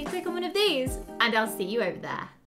me, you can click on one of these and I'll see you over there.